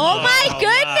 I'm sorry. Oh, my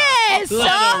goodness.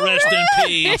 Let her rest in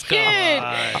peace.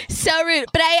 So rude.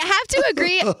 But I have to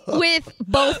agree with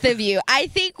both of you. I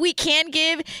think we can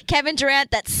give Kevin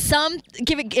Durant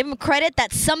give him credit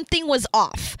that something was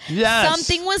off. Yes.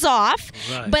 Something was off.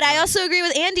 Right, but I also agree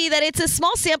with Andy that it's a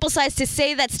small sample size to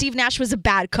say that Steve Nash was a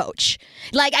bad coach.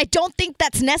 I don't think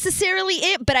that's necessarily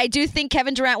it, but I do think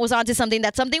Kevin Durant was onto something,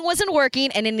 that something wasn't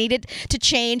working and it needed to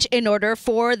change in order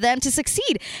for them to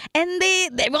succeed. And they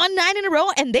won 9 in a row,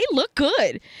 and they look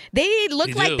good. They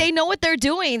look like they know what they're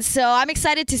doing. So I'm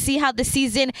excited to see how the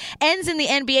season ends in the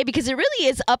NBA because it really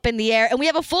is up in the air. And we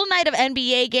have a full night of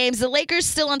NBA games. The Lakers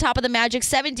still on top of the Magic,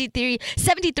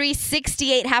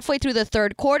 73-68 halfway through the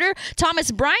third quarter.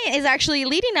 Thomas Bryant is actually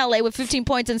leading LA with 15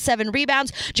 points and 7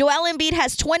 rebounds. Joel Embiid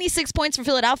has 26 points for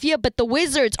Philadelphia, but the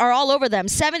Wizards are all over them.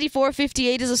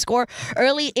 74-58 is the score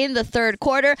early in the third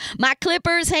quarter. My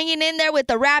Clippers hanging in there with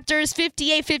the Raptors.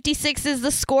 58-56 is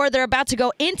the score. They're about to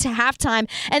go into halftime.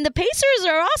 And the Pacers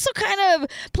are also kind of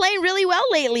playing really well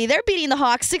lately. They're beating the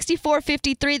Hawks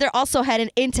 64-53. They're also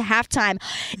headed into halftime.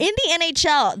 In the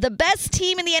NHL, the best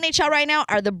team in the NHL right now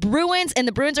are the Bruins, and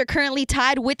the Bruins are currently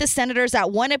tied with the Senators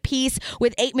at 1 apiece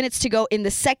with 8 minutes to go in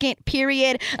the second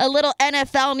period. A little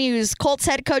NFL news. Colts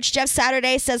head coach Jeff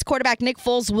Saturday says quarterback Nick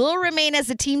Foles will remain as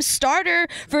the team starter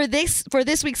for this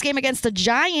week's game against the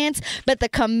Giants, but the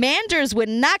Commanders would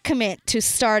not commit to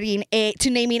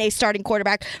naming a starting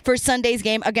quarterback for Sunday's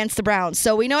game against the Browns.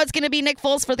 So we know it's going to be Nick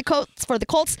Foles for the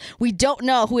Colts. We don't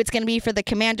know who it's going to be for the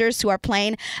Commanders, who are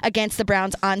playing against the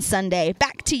Browns on Sunday.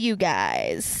 Back to you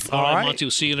guys. All right, Monty,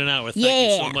 we'll see you in an hour.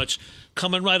 Thank you so much.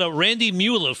 Coming right up, Randy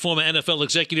Mueller, former NFL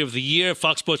Executive of the Year,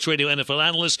 Fox Sports Radio NFL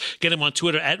analyst. Get him on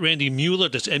Twitter at Randy Mueller.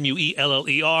 That's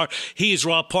Mueller. He is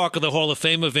Rob Parker, the Hall of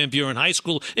Famer, Van Buren High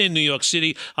School in New York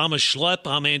City. I'm a schlep.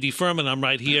 I'm Andy Furman. I'm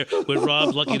right here with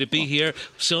Rob. Lucky to be here,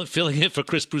 filling in for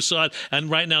Chris Broussard. And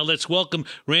right now, let's welcome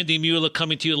Randy Mueller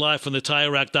coming to you live from the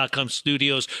TireRack.com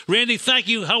studios. Randy, thank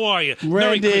you. How are you?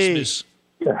 Randy. Merry Christmas.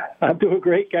 I'm doing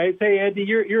great, guys. Hey, Andy,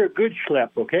 you're a good schlep,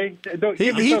 okay?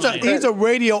 He's a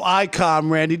radio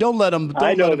icon, Randy. Don't let him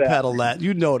peddle that.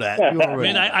 You know that.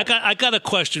 Man, I got a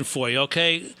question for you,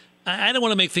 okay? I don't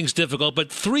want to make things difficult,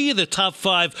 but 3 of the top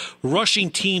 5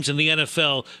 rushing teams in the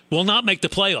NFL will not make the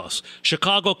playoffs.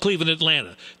 Chicago, Cleveland,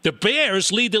 Atlanta. The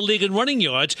Bears lead the league in running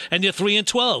yards, and they're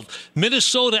 3-12.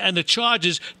 Minnesota and the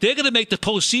Chargers, they're going to make the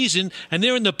postseason, and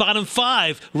they're in the bottom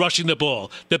 5 rushing the ball.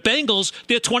 The Bengals,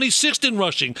 they're 26th in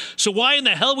rushing. So why in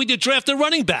the hell would you draft a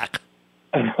running back?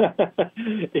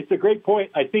 It's a great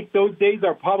point. I think those days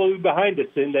are probably behind us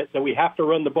in that we have to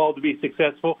run the ball to be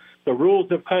successful. The rules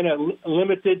have kind of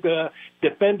limited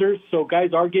defenders, so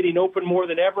guys are getting open more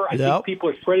than ever. I think people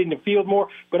are spreading the field more.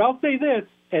 But I'll say this,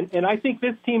 and I think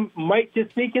this team might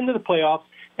just sneak into the playoffs,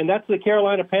 and that's the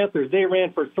Carolina Panthers. They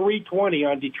ran for 320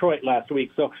 on Detroit last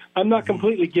week, so I'm not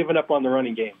completely giving up on the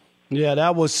running game. Yeah,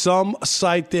 that was some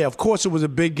sight there. Of course, it was a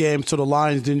big game, so the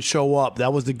Lions didn't show up.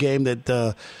 That was the game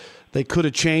that they could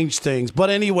have changed things. But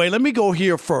anyway, let me go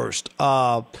here first.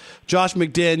 Josh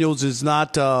McDaniels is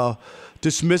not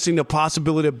dismissing the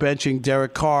possibility of benching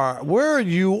Derek Carr. Where are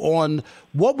you on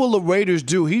what will the Raiders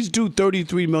do? He's due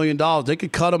 $33 million. They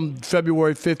could cut him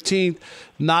February 15th,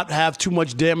 not have too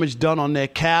much damage done on their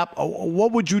cap.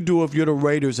 What would you do if you're the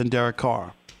Raiders and Derek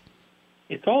Carr?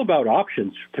 It's all about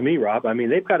options to me, Rob. I mean,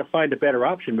 they've got to find a better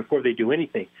option before they do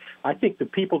anything. I think the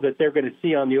people that they're going to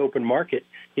see on the open market,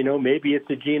 maybe it's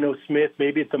a Geno Smith,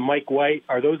 maybe it's a Mike White.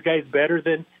 Are those guys better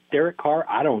than Derek Carr?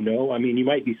 I don't know. I mean, you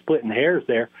might be splitting hairs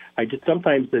there.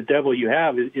 Sometimes the devil you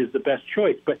have is the best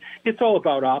choice, but it's all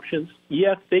about options.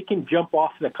 Yes, they can jump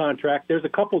off the contract. There's a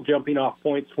couple jumping off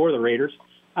points for the Raiders.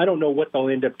 I don't know what they'll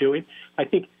end up doing. I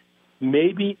think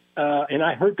maybe, and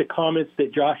I heard the comments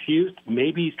that Josh used,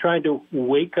 maybe he's trying to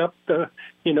wake up the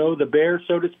bear,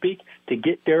 so to speak, to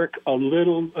get Derek a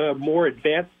little more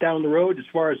advanced down the road as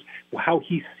far as how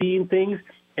he's seeing things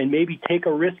and maybe take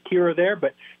a risk here or there.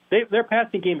 But their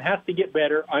passing game has to get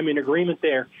better. I'm in agreement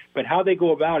there. But how they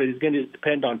go about it is going to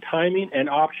depend on timing and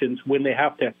options when they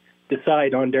have to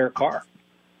decide on Derek Carr.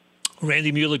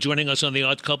 Randy Mueller joining us on The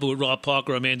Odd Couple with Rob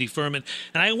Parker. I'm Andy Furman.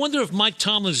 And I wonder if Mike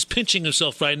Tomlin is pinching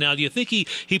himself right now. Do you think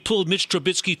he pulled Mitch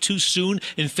Trubisky too soon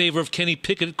in favor of Kenny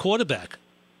Pickett at quarterback?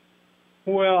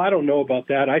 Well, I don't know about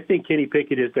that. I think Kenny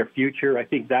Pickett is their future. I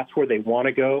think that's where they want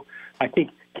to go. I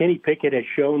think Kenny Pickett has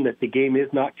shown that the game is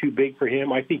not too big for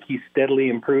him. I think he steadily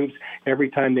improves every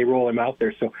time they roll him out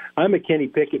there. So I'm a Kenny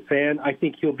Pickett fan. I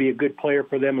think he'll be a good player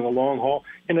for them in the long haul,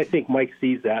 and I think Mike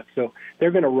sees that. So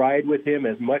they're going to ride with him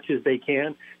as much as they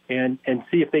can and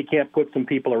see if they can't put some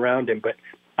people around him. But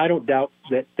I don't doubt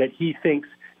that he thinks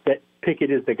that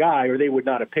Pickett is the guy, or they would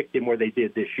not have picked him where they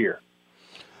did this year.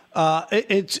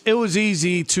 It was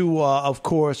easy to, of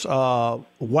course,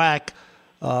 whack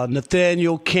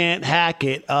Nathaniel Can't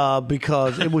Hackett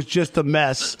because it was just a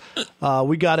mess.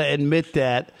 We got to admit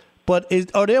that. But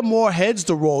are there more heads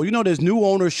to roll? There's new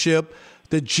ownership.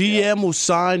 The GM who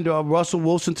signed Russell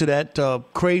Wilson to that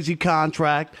crazy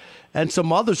contract and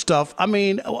some other stuff. I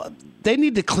mean, they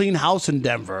need to clean house in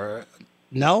Denver.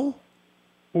 No?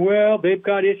 Well, they've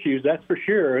got issues, that's for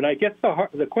sure. And I guess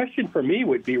the question for me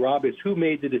would be, Rob, is who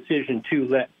made the decision to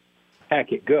let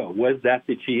Hackett go? Was that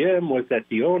the GM? Was that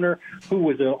the owner? Who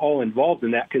was all involved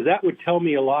in that? Because that would tell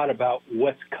me a lot about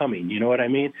what's coming. You know what I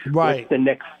mean? Right. What's the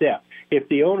next step? If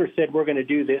the owner said, we're going to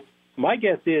do this, my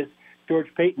guess is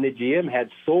George Payton, the GM,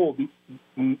 had sold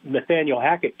Nathaniel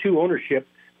Hackett to ownership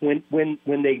when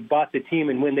they bought the team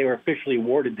and when they were officially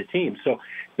awarded the team. So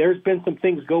there's been some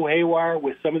things go haywire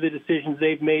with some of the decisions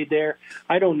they've made there.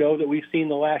 I don't know that we've seen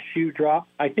the last shoe drop.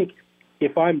 I think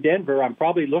if I'm Denver, I'm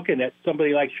probably looking at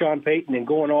somebody like Sean Payton and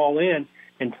going all in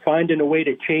and finding a way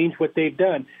to change what they've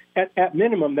done. At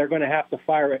minimum, they're going to have to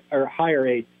hire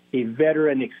a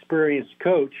veteran, experienced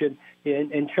coach,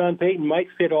 and Sean Payton might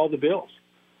fit all the bills.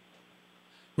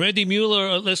 Randy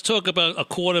Mueller, let's talk about a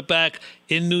quarterback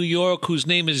in New York whose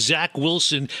name is Zach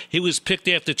Wilson. He was picked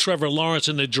after Trevor Lawrence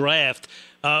in the draft.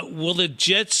 Will the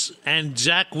Jets and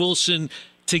Zach Wilson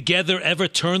together ever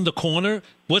turn the corner?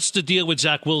 What's the deal with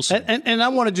Zach Wilson? And I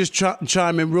want to just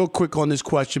chime in real quick on this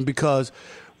question because,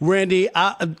 Randy,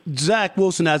 Zach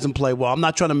Wilson hasn't played well. I'm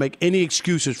not trying to make any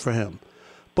excuses for him.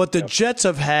 But the Jets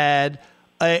have had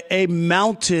a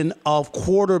mountain of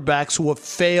quarterbacks who have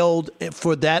failed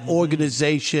for that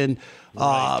organization.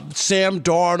 Right. Sam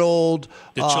Darnold,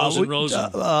 the chosen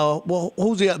Rosen.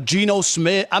 Who's the Geno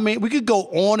Smith? I mean, we could go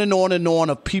on and on and on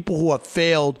of people who have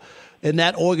failed in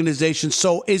that organization.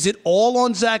 So is it all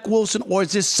on Zach Wilson, or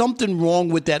is there something wrong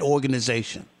with that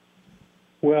organization?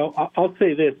 Well, I'll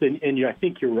say this, and I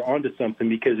think you're onto something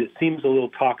because it seems a little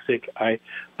toxic. I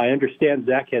understand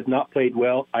Zach has not played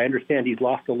well. I understand he's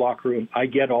lost the locker room. I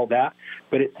get all that.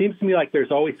 But it seems to me like there's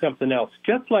always something else.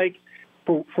 Just like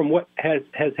from what has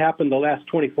happened the last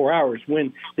 24 hours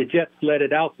when the Jets let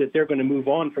it out that they're going to move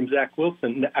on from Zach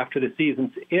Wilson after the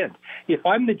season's end. If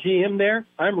I'm the GM there,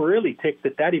 I'm really ticked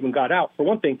that even got out. For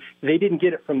one thing, they didn't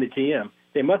get it from the GM.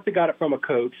 They must have got it from a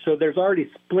coach. So there's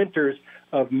already splinters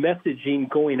of messaging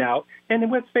going out.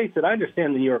 And let's face it, I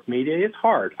understand the New York media. It's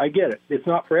hard. I get it. It's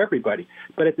not for everybody.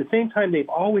 But at the same time, they've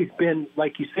always been,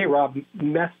 like you say, Rob,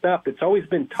 messed up. It's always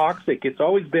been toxic. It's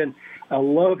always been a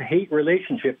love-hate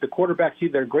relationship. The quarterback's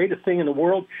either the greatest thing in the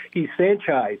world, he's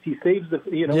Sanchez, he saves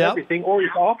everything, or he's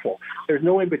awful. There's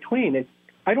no in between.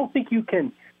 I don't think you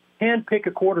can handpick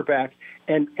a quarterback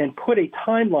and put a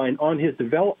timeline on his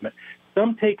development.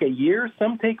 Some take a year,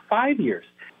 some take 5 years.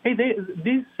 Hey,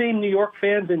 these same New York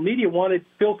fans and media wanted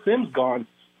Phil Simms gone,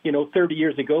 30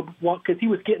 years ago because he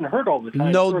was getting hurt all the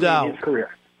time. No doubt. In his career.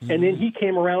 And then he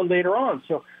came around later on.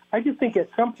 So I just think at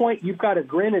some point you've got to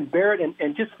grin and bear it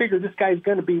and just figure this guy's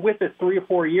going to be with us 3 or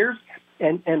 4 years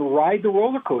and ride the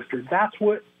roller coaster. That's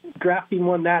what drafting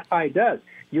one that high does.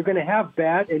 You're going to have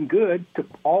bad and good to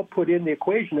all put in the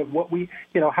equation of what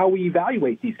how we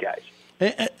evaluate these guys.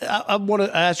 I want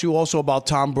to ask you also about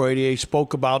Tom Brady. He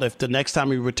spoke about if the next time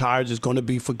he retires is going to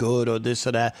be for good or this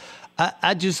or that.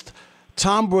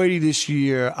 Tom Brady this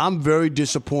year, I'm very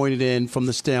disappointed in from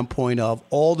the standpoint of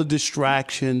all the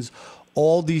distractions,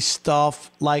 all these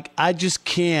stuff. Like, I just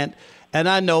can't. And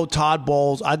I know Todd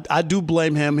Bowles, I do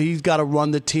blame him. He's got to run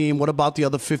the team. What about the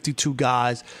other 52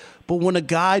 guys? But when a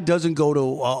guy doesn't go to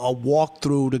a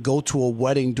walkthrough to go to a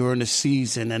wedding during the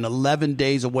season and 11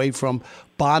 days away from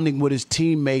bonding with his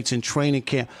teammates in training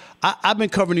camp, I've been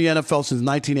covering the NFL since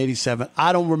 1987.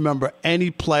 I don't remember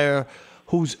any player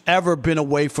who's ever been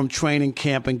away from training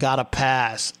camp and got a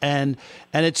pass. And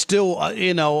it's still,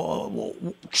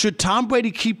 should Tom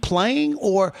Brady keep playing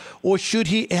or should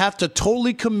he have to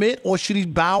totally commit or should he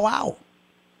bow out?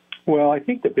 Well, I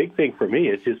think the big thing for me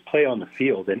is his play on the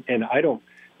field. And I don't,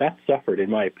 that's suffered in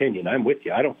my opinion. I'm with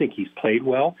you. I don't think he's played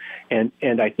well. And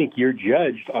I think you're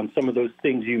judged on some of those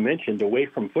things you mentioned away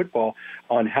from football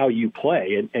on how you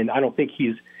play. And I don't think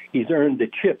he's earned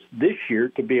the chips this year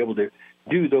to be able to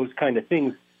do those kind of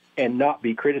things and not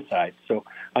be criticized. So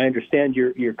I understand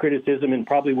your criticism and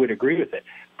probably would agree with it.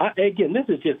 Again, this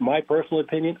is just my personal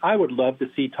opinion. I would love to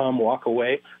see Tom walk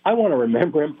away. I want to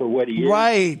remember him for what he is,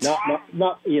 right?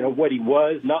 Not what he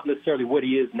was, not necessarily what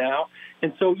he is now.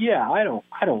 And so, yeah, I don't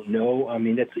know. I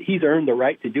mean, he's earned the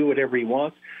right to do whatever he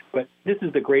wants. But this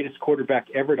is the greatest quarterback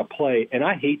ever to play, and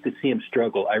I hate to see him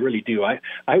struggle. I really do.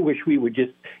 I wish we would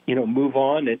just move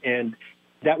on and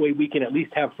that way we can at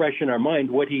least have fresh in our mind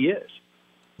what he is.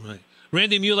 Right.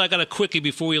 Randy Mueller, I got a quickie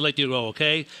before we let you go,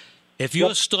 okay? If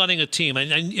you're starting a team,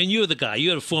 and you're the guy,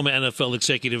 you're the former NFL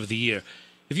Executive of the Year.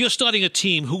 If you're starting a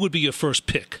team, who would be your first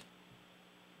pick?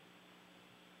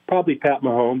 Probably Pat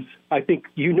Mahomes. I think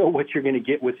you know what you're going to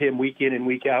get with him week in and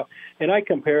week out. And I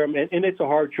compare him, and it's a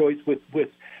hard choice with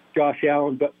Josh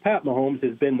Allen, but Pat Mahomes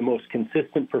has been the most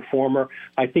consistent performer.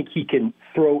 I think he can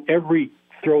throw every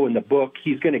throw in the book.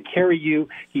 He's going to carry you.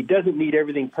 He doesn't need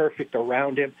everything perfect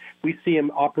around him. We see him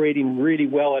operating really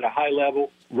well at a high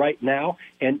level right now,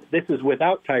 and this is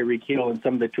without Tyreek Hill and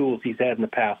some of the tools he's had in the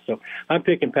past. So I'm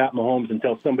picking Pat Mahomes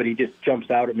until somebody just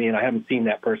jumps out at me, and I haven't seen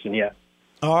that person yet.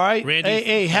 All right. Randy,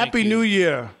 hey, Happy New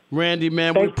Year, Randy,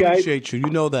 man. Thanks, we appreciate you.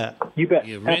 You know that. You bet.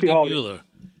 Yeah, Randy Mueller.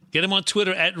 Get him on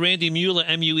Twitter at Randy Mueller,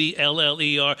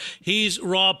 Mueller. He's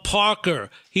Rob Parker.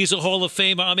 He's a Hall of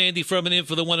Famer. I'm Andy Furman in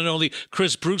for the one and only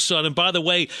Chris Broussard. And by the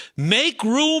way, make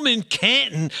room in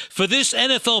Canton for this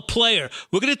NFL player.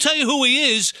 We're going to tell you who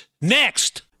he is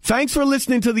next. Thanks for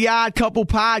listening to the Odd Couple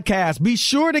podcast. Be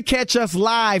sure to catch us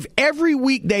live every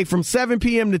weekday from 7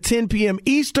 p.m. to 10 p.m.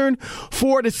 Eastern,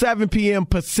 4 to 7 p.m.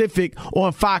 Pacific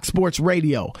on Fox Sports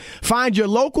Radio. Find your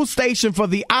local station for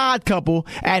the Odd Couple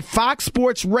at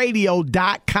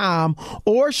foxsportsradio.com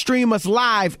or stream us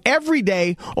live every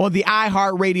day on the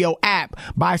iHeartRadio app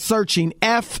by searching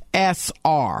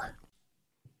FSR.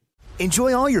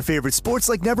 Enjoy all your favorite sports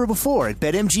like never before at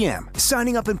BetMGM.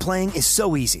 Signing up and playing is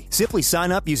so easy. Simply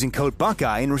sign up using code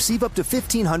Buckeye and receive up to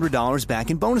 $1,500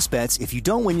 back in bonus bets if you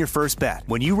don't win your first bet.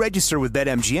 When you register with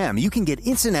BetMGM, you can get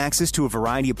instant access to a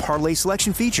variety of parlay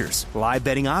selection features, live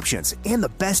betting options, and the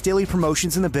best daily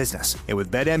promotions in the business. And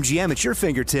with BetMGM at your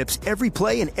fingertips, every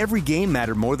play and every game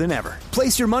matter more than ever.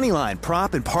 Place your moneyline,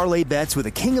 prop, and parlay bets with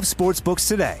the king of sportsbooks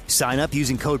today. Sign up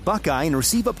using code Buckeye and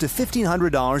receive up to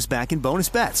 $1,500 back in bonus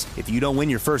bets if you don't win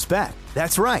your first bet.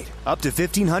 That's right, up to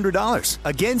 $1,500.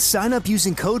 Again, sign up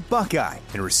using code Buckeye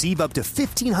and receive up to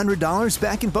 $1,500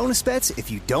 back in bonus bets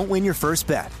if you don't win your first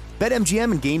bet.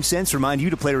 BetMGM and GameSense remind you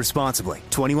to play responsibly.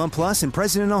 21 plus and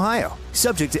present in Ohio.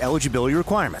 Subject to eligibility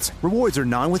requirements. Rewards are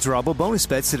non-withdrawable bonus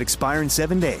bets that expire in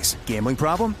 7 days. Gambling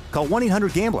problem? Call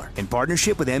 1-800-GAMBLER in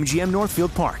partnership with MGM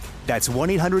Northfield Park. That's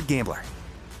 1-800-GAMBLER.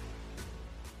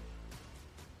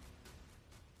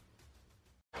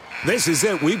 This is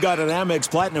it. We've got an Amex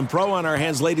Platinum Pro on our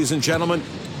hands, ladies and gentlemen.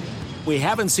 We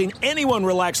haven't seen anyone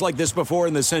relax like this before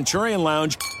in the Centurion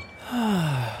Lounge.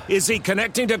 Is he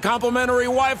connecting to complimentary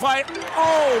Wi-Fi?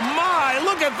 Oh, my!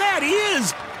 Look at that! He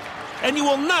is! And you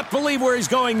will not believe where he's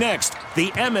going next. The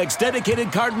Amex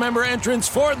dedicated card member entrance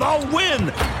for the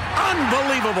win!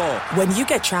 Unbelievable! When you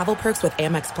get travel perks with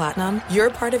Amex Platinum,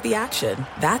 you're part of the action.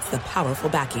 That's the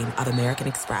powerful backing of American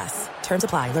Express. Terms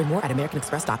apply. Learn more at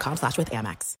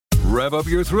americanexpress.com/withAmex. Rev up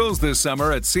your thrills this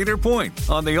summer at Cedar Point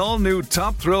on the all-new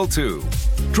Top Thrill 2.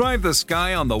 Drive the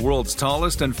sky on the world's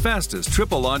tallest and fastest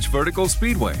triple-launch vertical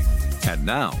speedway. And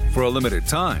now, for a limited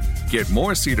time, get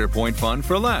more Cedar Point fun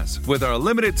for less with our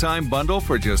limited-time bundle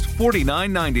for just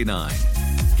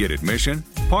 $49.99. Get admission,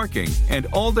 parking, and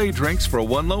all-day drinks for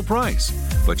one low price.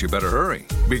 But you better hurry,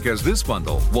 because this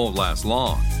bundle won't last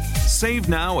long. Save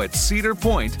now at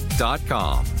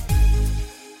cedarpoint.com.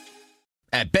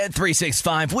 At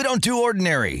Bet365, we don't do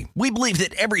ordinary. We believe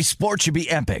that every sport should be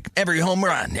epic. Every home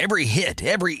run, every hit,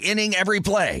 every inning, every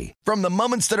play. From the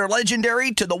moments that are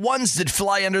legendary to the ones that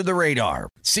fly under the radar.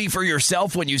 See for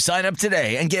yourself when you sign up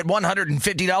today and get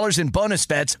 $150 in bonus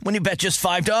bets when you bet just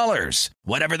 $5.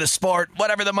 Whatever the sport,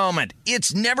 whatever the moment,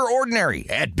 it's never ordinary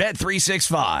at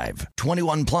Bet365.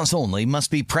 21 plus only. Must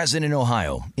be present in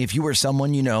Ohio. If you or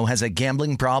someone you know has a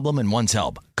gambling problem and wants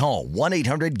help, call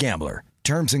 1-800-GAMBLER.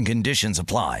 Terms and conditions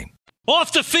apply.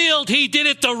 Off the field, he did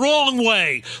it the wrong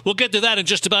way. We'll get to that in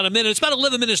just about a minute. It's about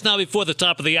 11 minutes now before the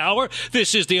top of the hour.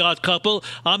 This is The Odd Couple.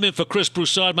 I'm in for Chris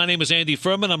Broussard. My name is Andy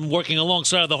Furman. I'm working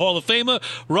alongside the Hall of Famer,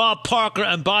 Rob Parker.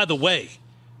 And by the way,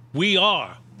 we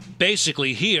are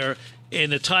basically here in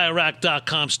the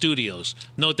TireRack.com studios.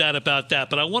 No doubt about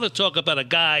that. But I want to talk about a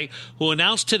guy who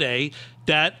announced today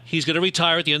that he's going to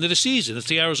retire at the end of the season. It's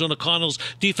the Arizona Cardinals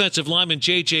defensive lineman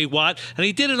J.J. Watt, and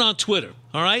he did it on Twitter,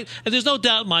 all right? And there's no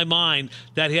doubt in my mind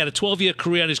that he had a 12-year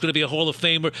career and he's going to be a Hall of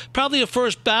Famer, probably a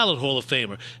first-ballot Hall of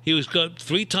Famer. He was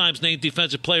 3 times named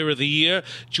Defensive Player of the Year,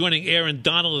 joining Aaron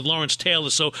Donald and Lawrence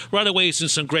Taylor, so right away he's in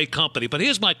some great company. But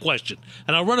here's my question,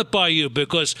 and I'll run it by you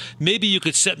because maybe you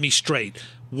could set me straight.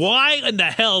 Why in the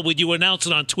hell would you announce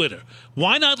it on Twitter?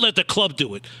 Why not let the club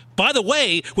do it? By the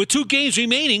way, with 2 games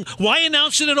remaining, why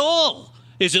announce it at all?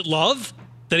 Is it love?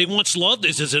 That he wants love?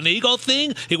 Is this an ego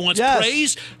thing? He wants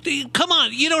praise? Come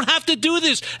on, you don't have to do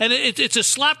this. And it's a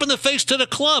slap in the face to the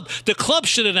club. The club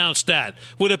should announce that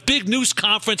with a big news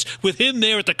conference with him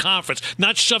there at the conference,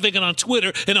 not shoving it on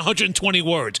Twitter in 120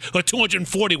 words or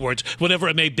 240 words, whatever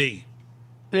it may be.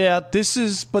 Yeah, this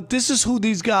is who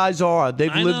these guys are.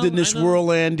 They've lived in this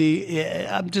world, Andy.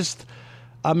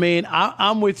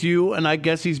 I'm with you, and I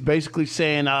guess he's basically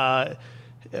saying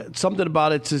something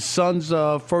about it's his son's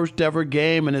first ever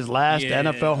game and his last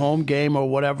NFL home game or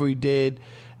whatever he did.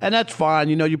 And that's fine.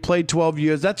 You know, you played 12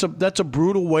 years. That's a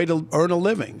brutal way to earn a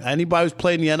living. Anybody who's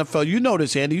played in the NFL, you know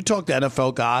this, Andy. You talk to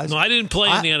NFL guys. No, I didn't play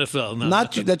in the NFL. No.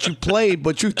 Not that you played,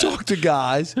 but you talk to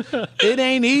guys. It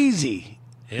ain't easy,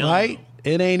 right?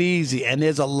 It ain't easy, and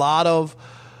there's a lot of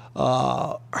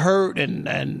hurt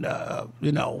and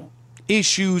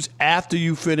issues after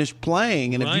you finish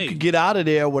playing. And if you could get out of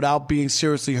there without being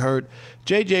seriously hurt,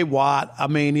 J.J. Watt,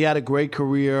 he had a great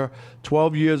career.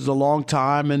 12 years is a long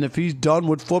time, and if he's done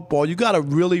with football, you got to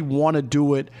really want to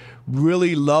do it,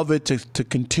 really love it to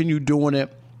continue doing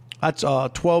it. That's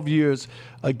 12 years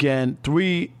again,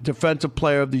 3 Defensive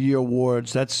Player of the Year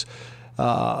awards. That's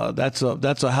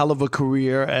a hell of a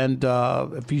career, and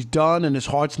if he's done and his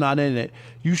heart's not in it,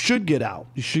 you should get out.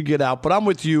 You should get out. But I'm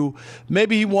with you.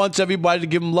 Maybe he wants everybody to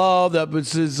give him love. That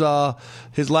was his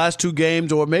last 2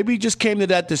 games, or maybe he just came to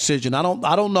that decision. I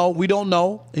don't know. We don't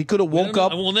know. He could have woke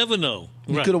up. We'll never know.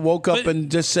 He could have woke up and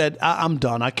just said, "I'm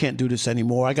done. I can't do this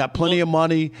anymore. I got plenty of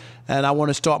money, and I want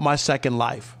to start my second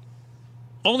life."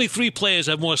 Only 3 players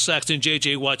have more sacks than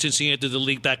J.J. Watt since he entered the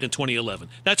league back in 2011.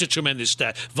 That's a tremendous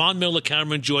stat. Von Miller,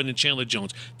 Cameron Jordan, and Chandler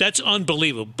Jones. That's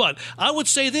unbelievable. But I would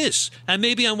say this, and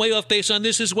maybe I'm way off base on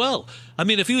this as well.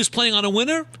 If he was playing on a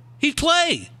winner, he'd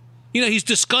play. He's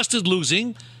disgusted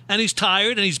losing, and he's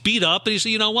tired, and he's beat up, and he said,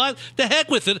 you know what? The heck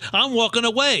with it. I'm walking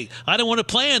away. I don't want to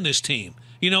play on this team.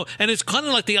 And it's kind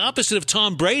of like the opposite of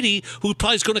Tom Brady, who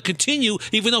probably is going to continue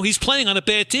even though he's playing on a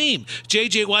bad team.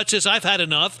 J.J. Watt says, I've had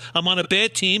enough. I'm on a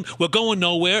bad team. We're going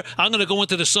nowhere. I'm going to go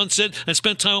into the sunset and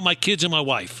spend time with my kids and my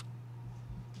wife.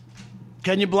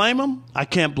 Can you blame him? I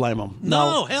can't blame him.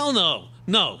 No, hell no.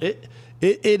 No.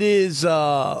 It is,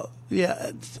 and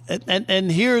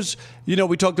here's,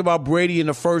 we talked about Brady in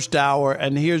the first hour,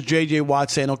 and here's J.J. Watt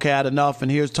saying, okay, I had enough,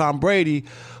 and here's Tom Brady,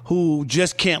 who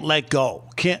just can't let go,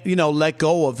 let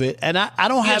go of it. And I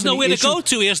don't have any He has nowhere issue. to go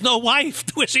to. He has no wife.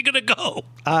 Where's he going to go?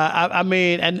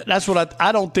 And that's what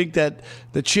I don't think that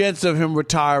the chance of him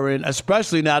retiring,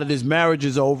 especially now that his marriage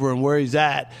is over and where he's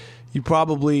at, he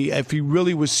probably, if he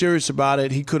really was serious about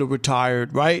it, he could have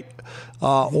retired, right?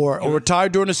 Or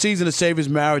retired during the season to save his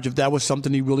marriage if that was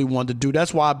something he really wanted to do.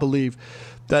 That's why I believe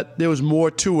that there was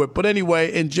more to it. But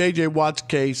anyway, in J.J. Watt's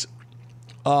case,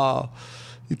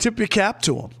 you tip your cap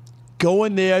to him. Go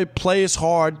in there, play as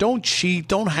hard. Don't cheat.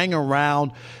 Don't hang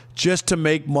around just to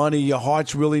make money. Your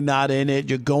heart's really not in it.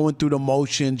 You're going through the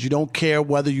motions. You don't care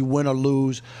whether you win or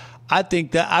lose. I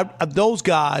think that those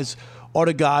guys are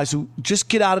the guys who just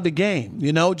get out of the game.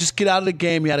 Just get out of the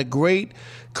game. You had a great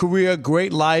career,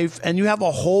 great life, and you have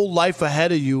a whole life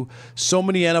ahead of you. So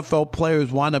many NFL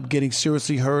players wind up getting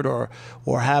seriously hurt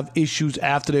or have issues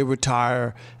after they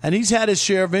retire. And he's had his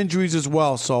share of injuries as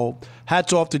well. So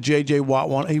hats off to J.J.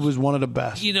 Watt. He was one of the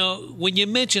best. You know, when you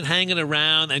mention hanging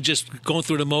around and just going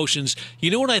through the motions, you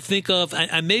know what I think of?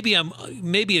 And maybe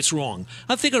it's wrong.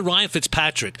 I think of Ryan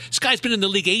Fitzpatrick. This guy's been in the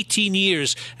league 18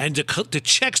 years, and the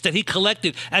checks that he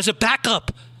collected as a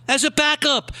backup. As a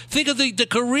backup. Think of the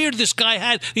career this guy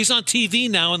had. He's on TV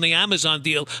now in the Amazon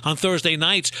deal on Thursday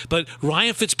nights. But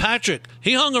Ryan Fitzpatrick,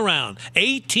 he hung around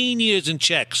 18 years in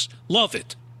checks. Love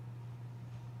it.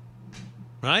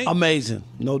 Right? Amazing,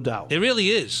 no doubt. It really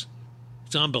is.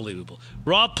 It's unbelievable.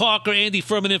 Rob Parker, Andy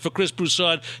Furman in for Chris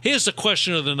Broussard. Here's the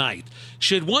question of the night.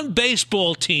 Should one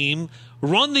baseball team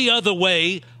run the other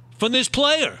way from this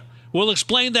player? We'll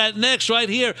explain that next right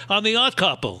here on The Odd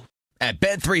Couple. At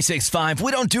Bet365,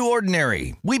 we don't do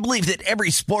ordinary. We believe that every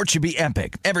sport should be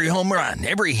epic. Every home run,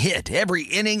 every hit, every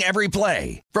inning, every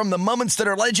play. From the moments that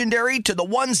are legendary to the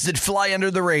ones that fly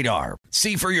under the radar.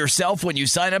 See for yourself when you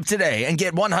sign up today and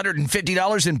get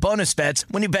 $150 in bonus bets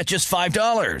when you bet just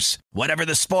 $5. Whatever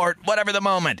the sport, whatever the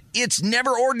moment, it's never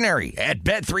ordinary at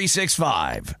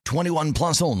Bet365. 21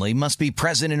 plus only. Must be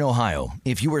present in Ohio.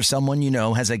 If you or someone you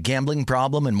know has a gambling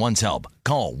problem and wants help,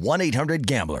 call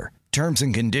 1-800-GAMBLER. Terms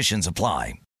and conditions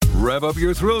apply. Rev up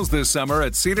your thrills this summer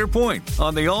at Cedar Point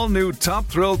on the all-new Top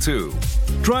Thrill 2.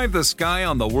 Drive the sky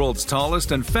on the world's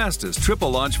tallest and fastest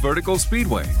triple-launch vertical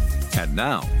speedway. And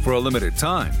now, for a limited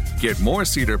time, get more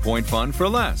Cedar Point fun for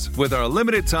less with our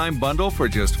limited-time bundle for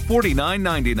just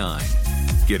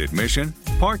 $49.99. Get admission,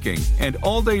 parking, and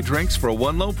all-day drinks for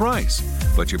one low price.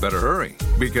 But you better hurry,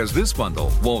 because this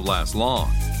bundle won't last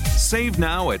long. Save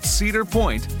now at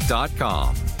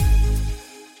cedarpoint.com.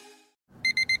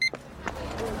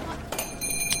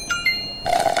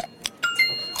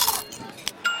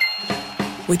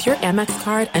 With your Amex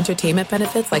card, entertainment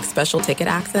benefits like special ticket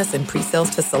access and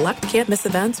pre-sales to select can't-miss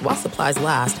events while supplies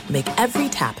last make every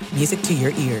tap music to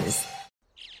your ears.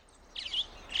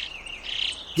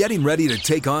 Getting ready to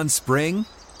take on spring?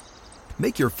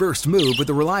 Make your first move with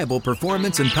the reliable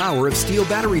performance and power of Steel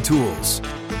battery tools.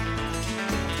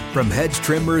 From hedge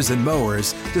trimmers and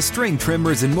mowers to string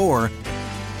trimmers and more,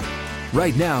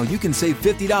 right now you can save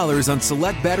 $50 on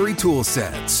select battery tool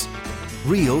sets.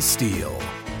 Real Steel.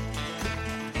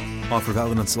 Offer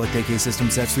valid on select AK system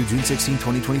sets through June 16,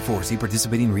 2024. See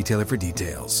participating retailer for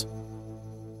details.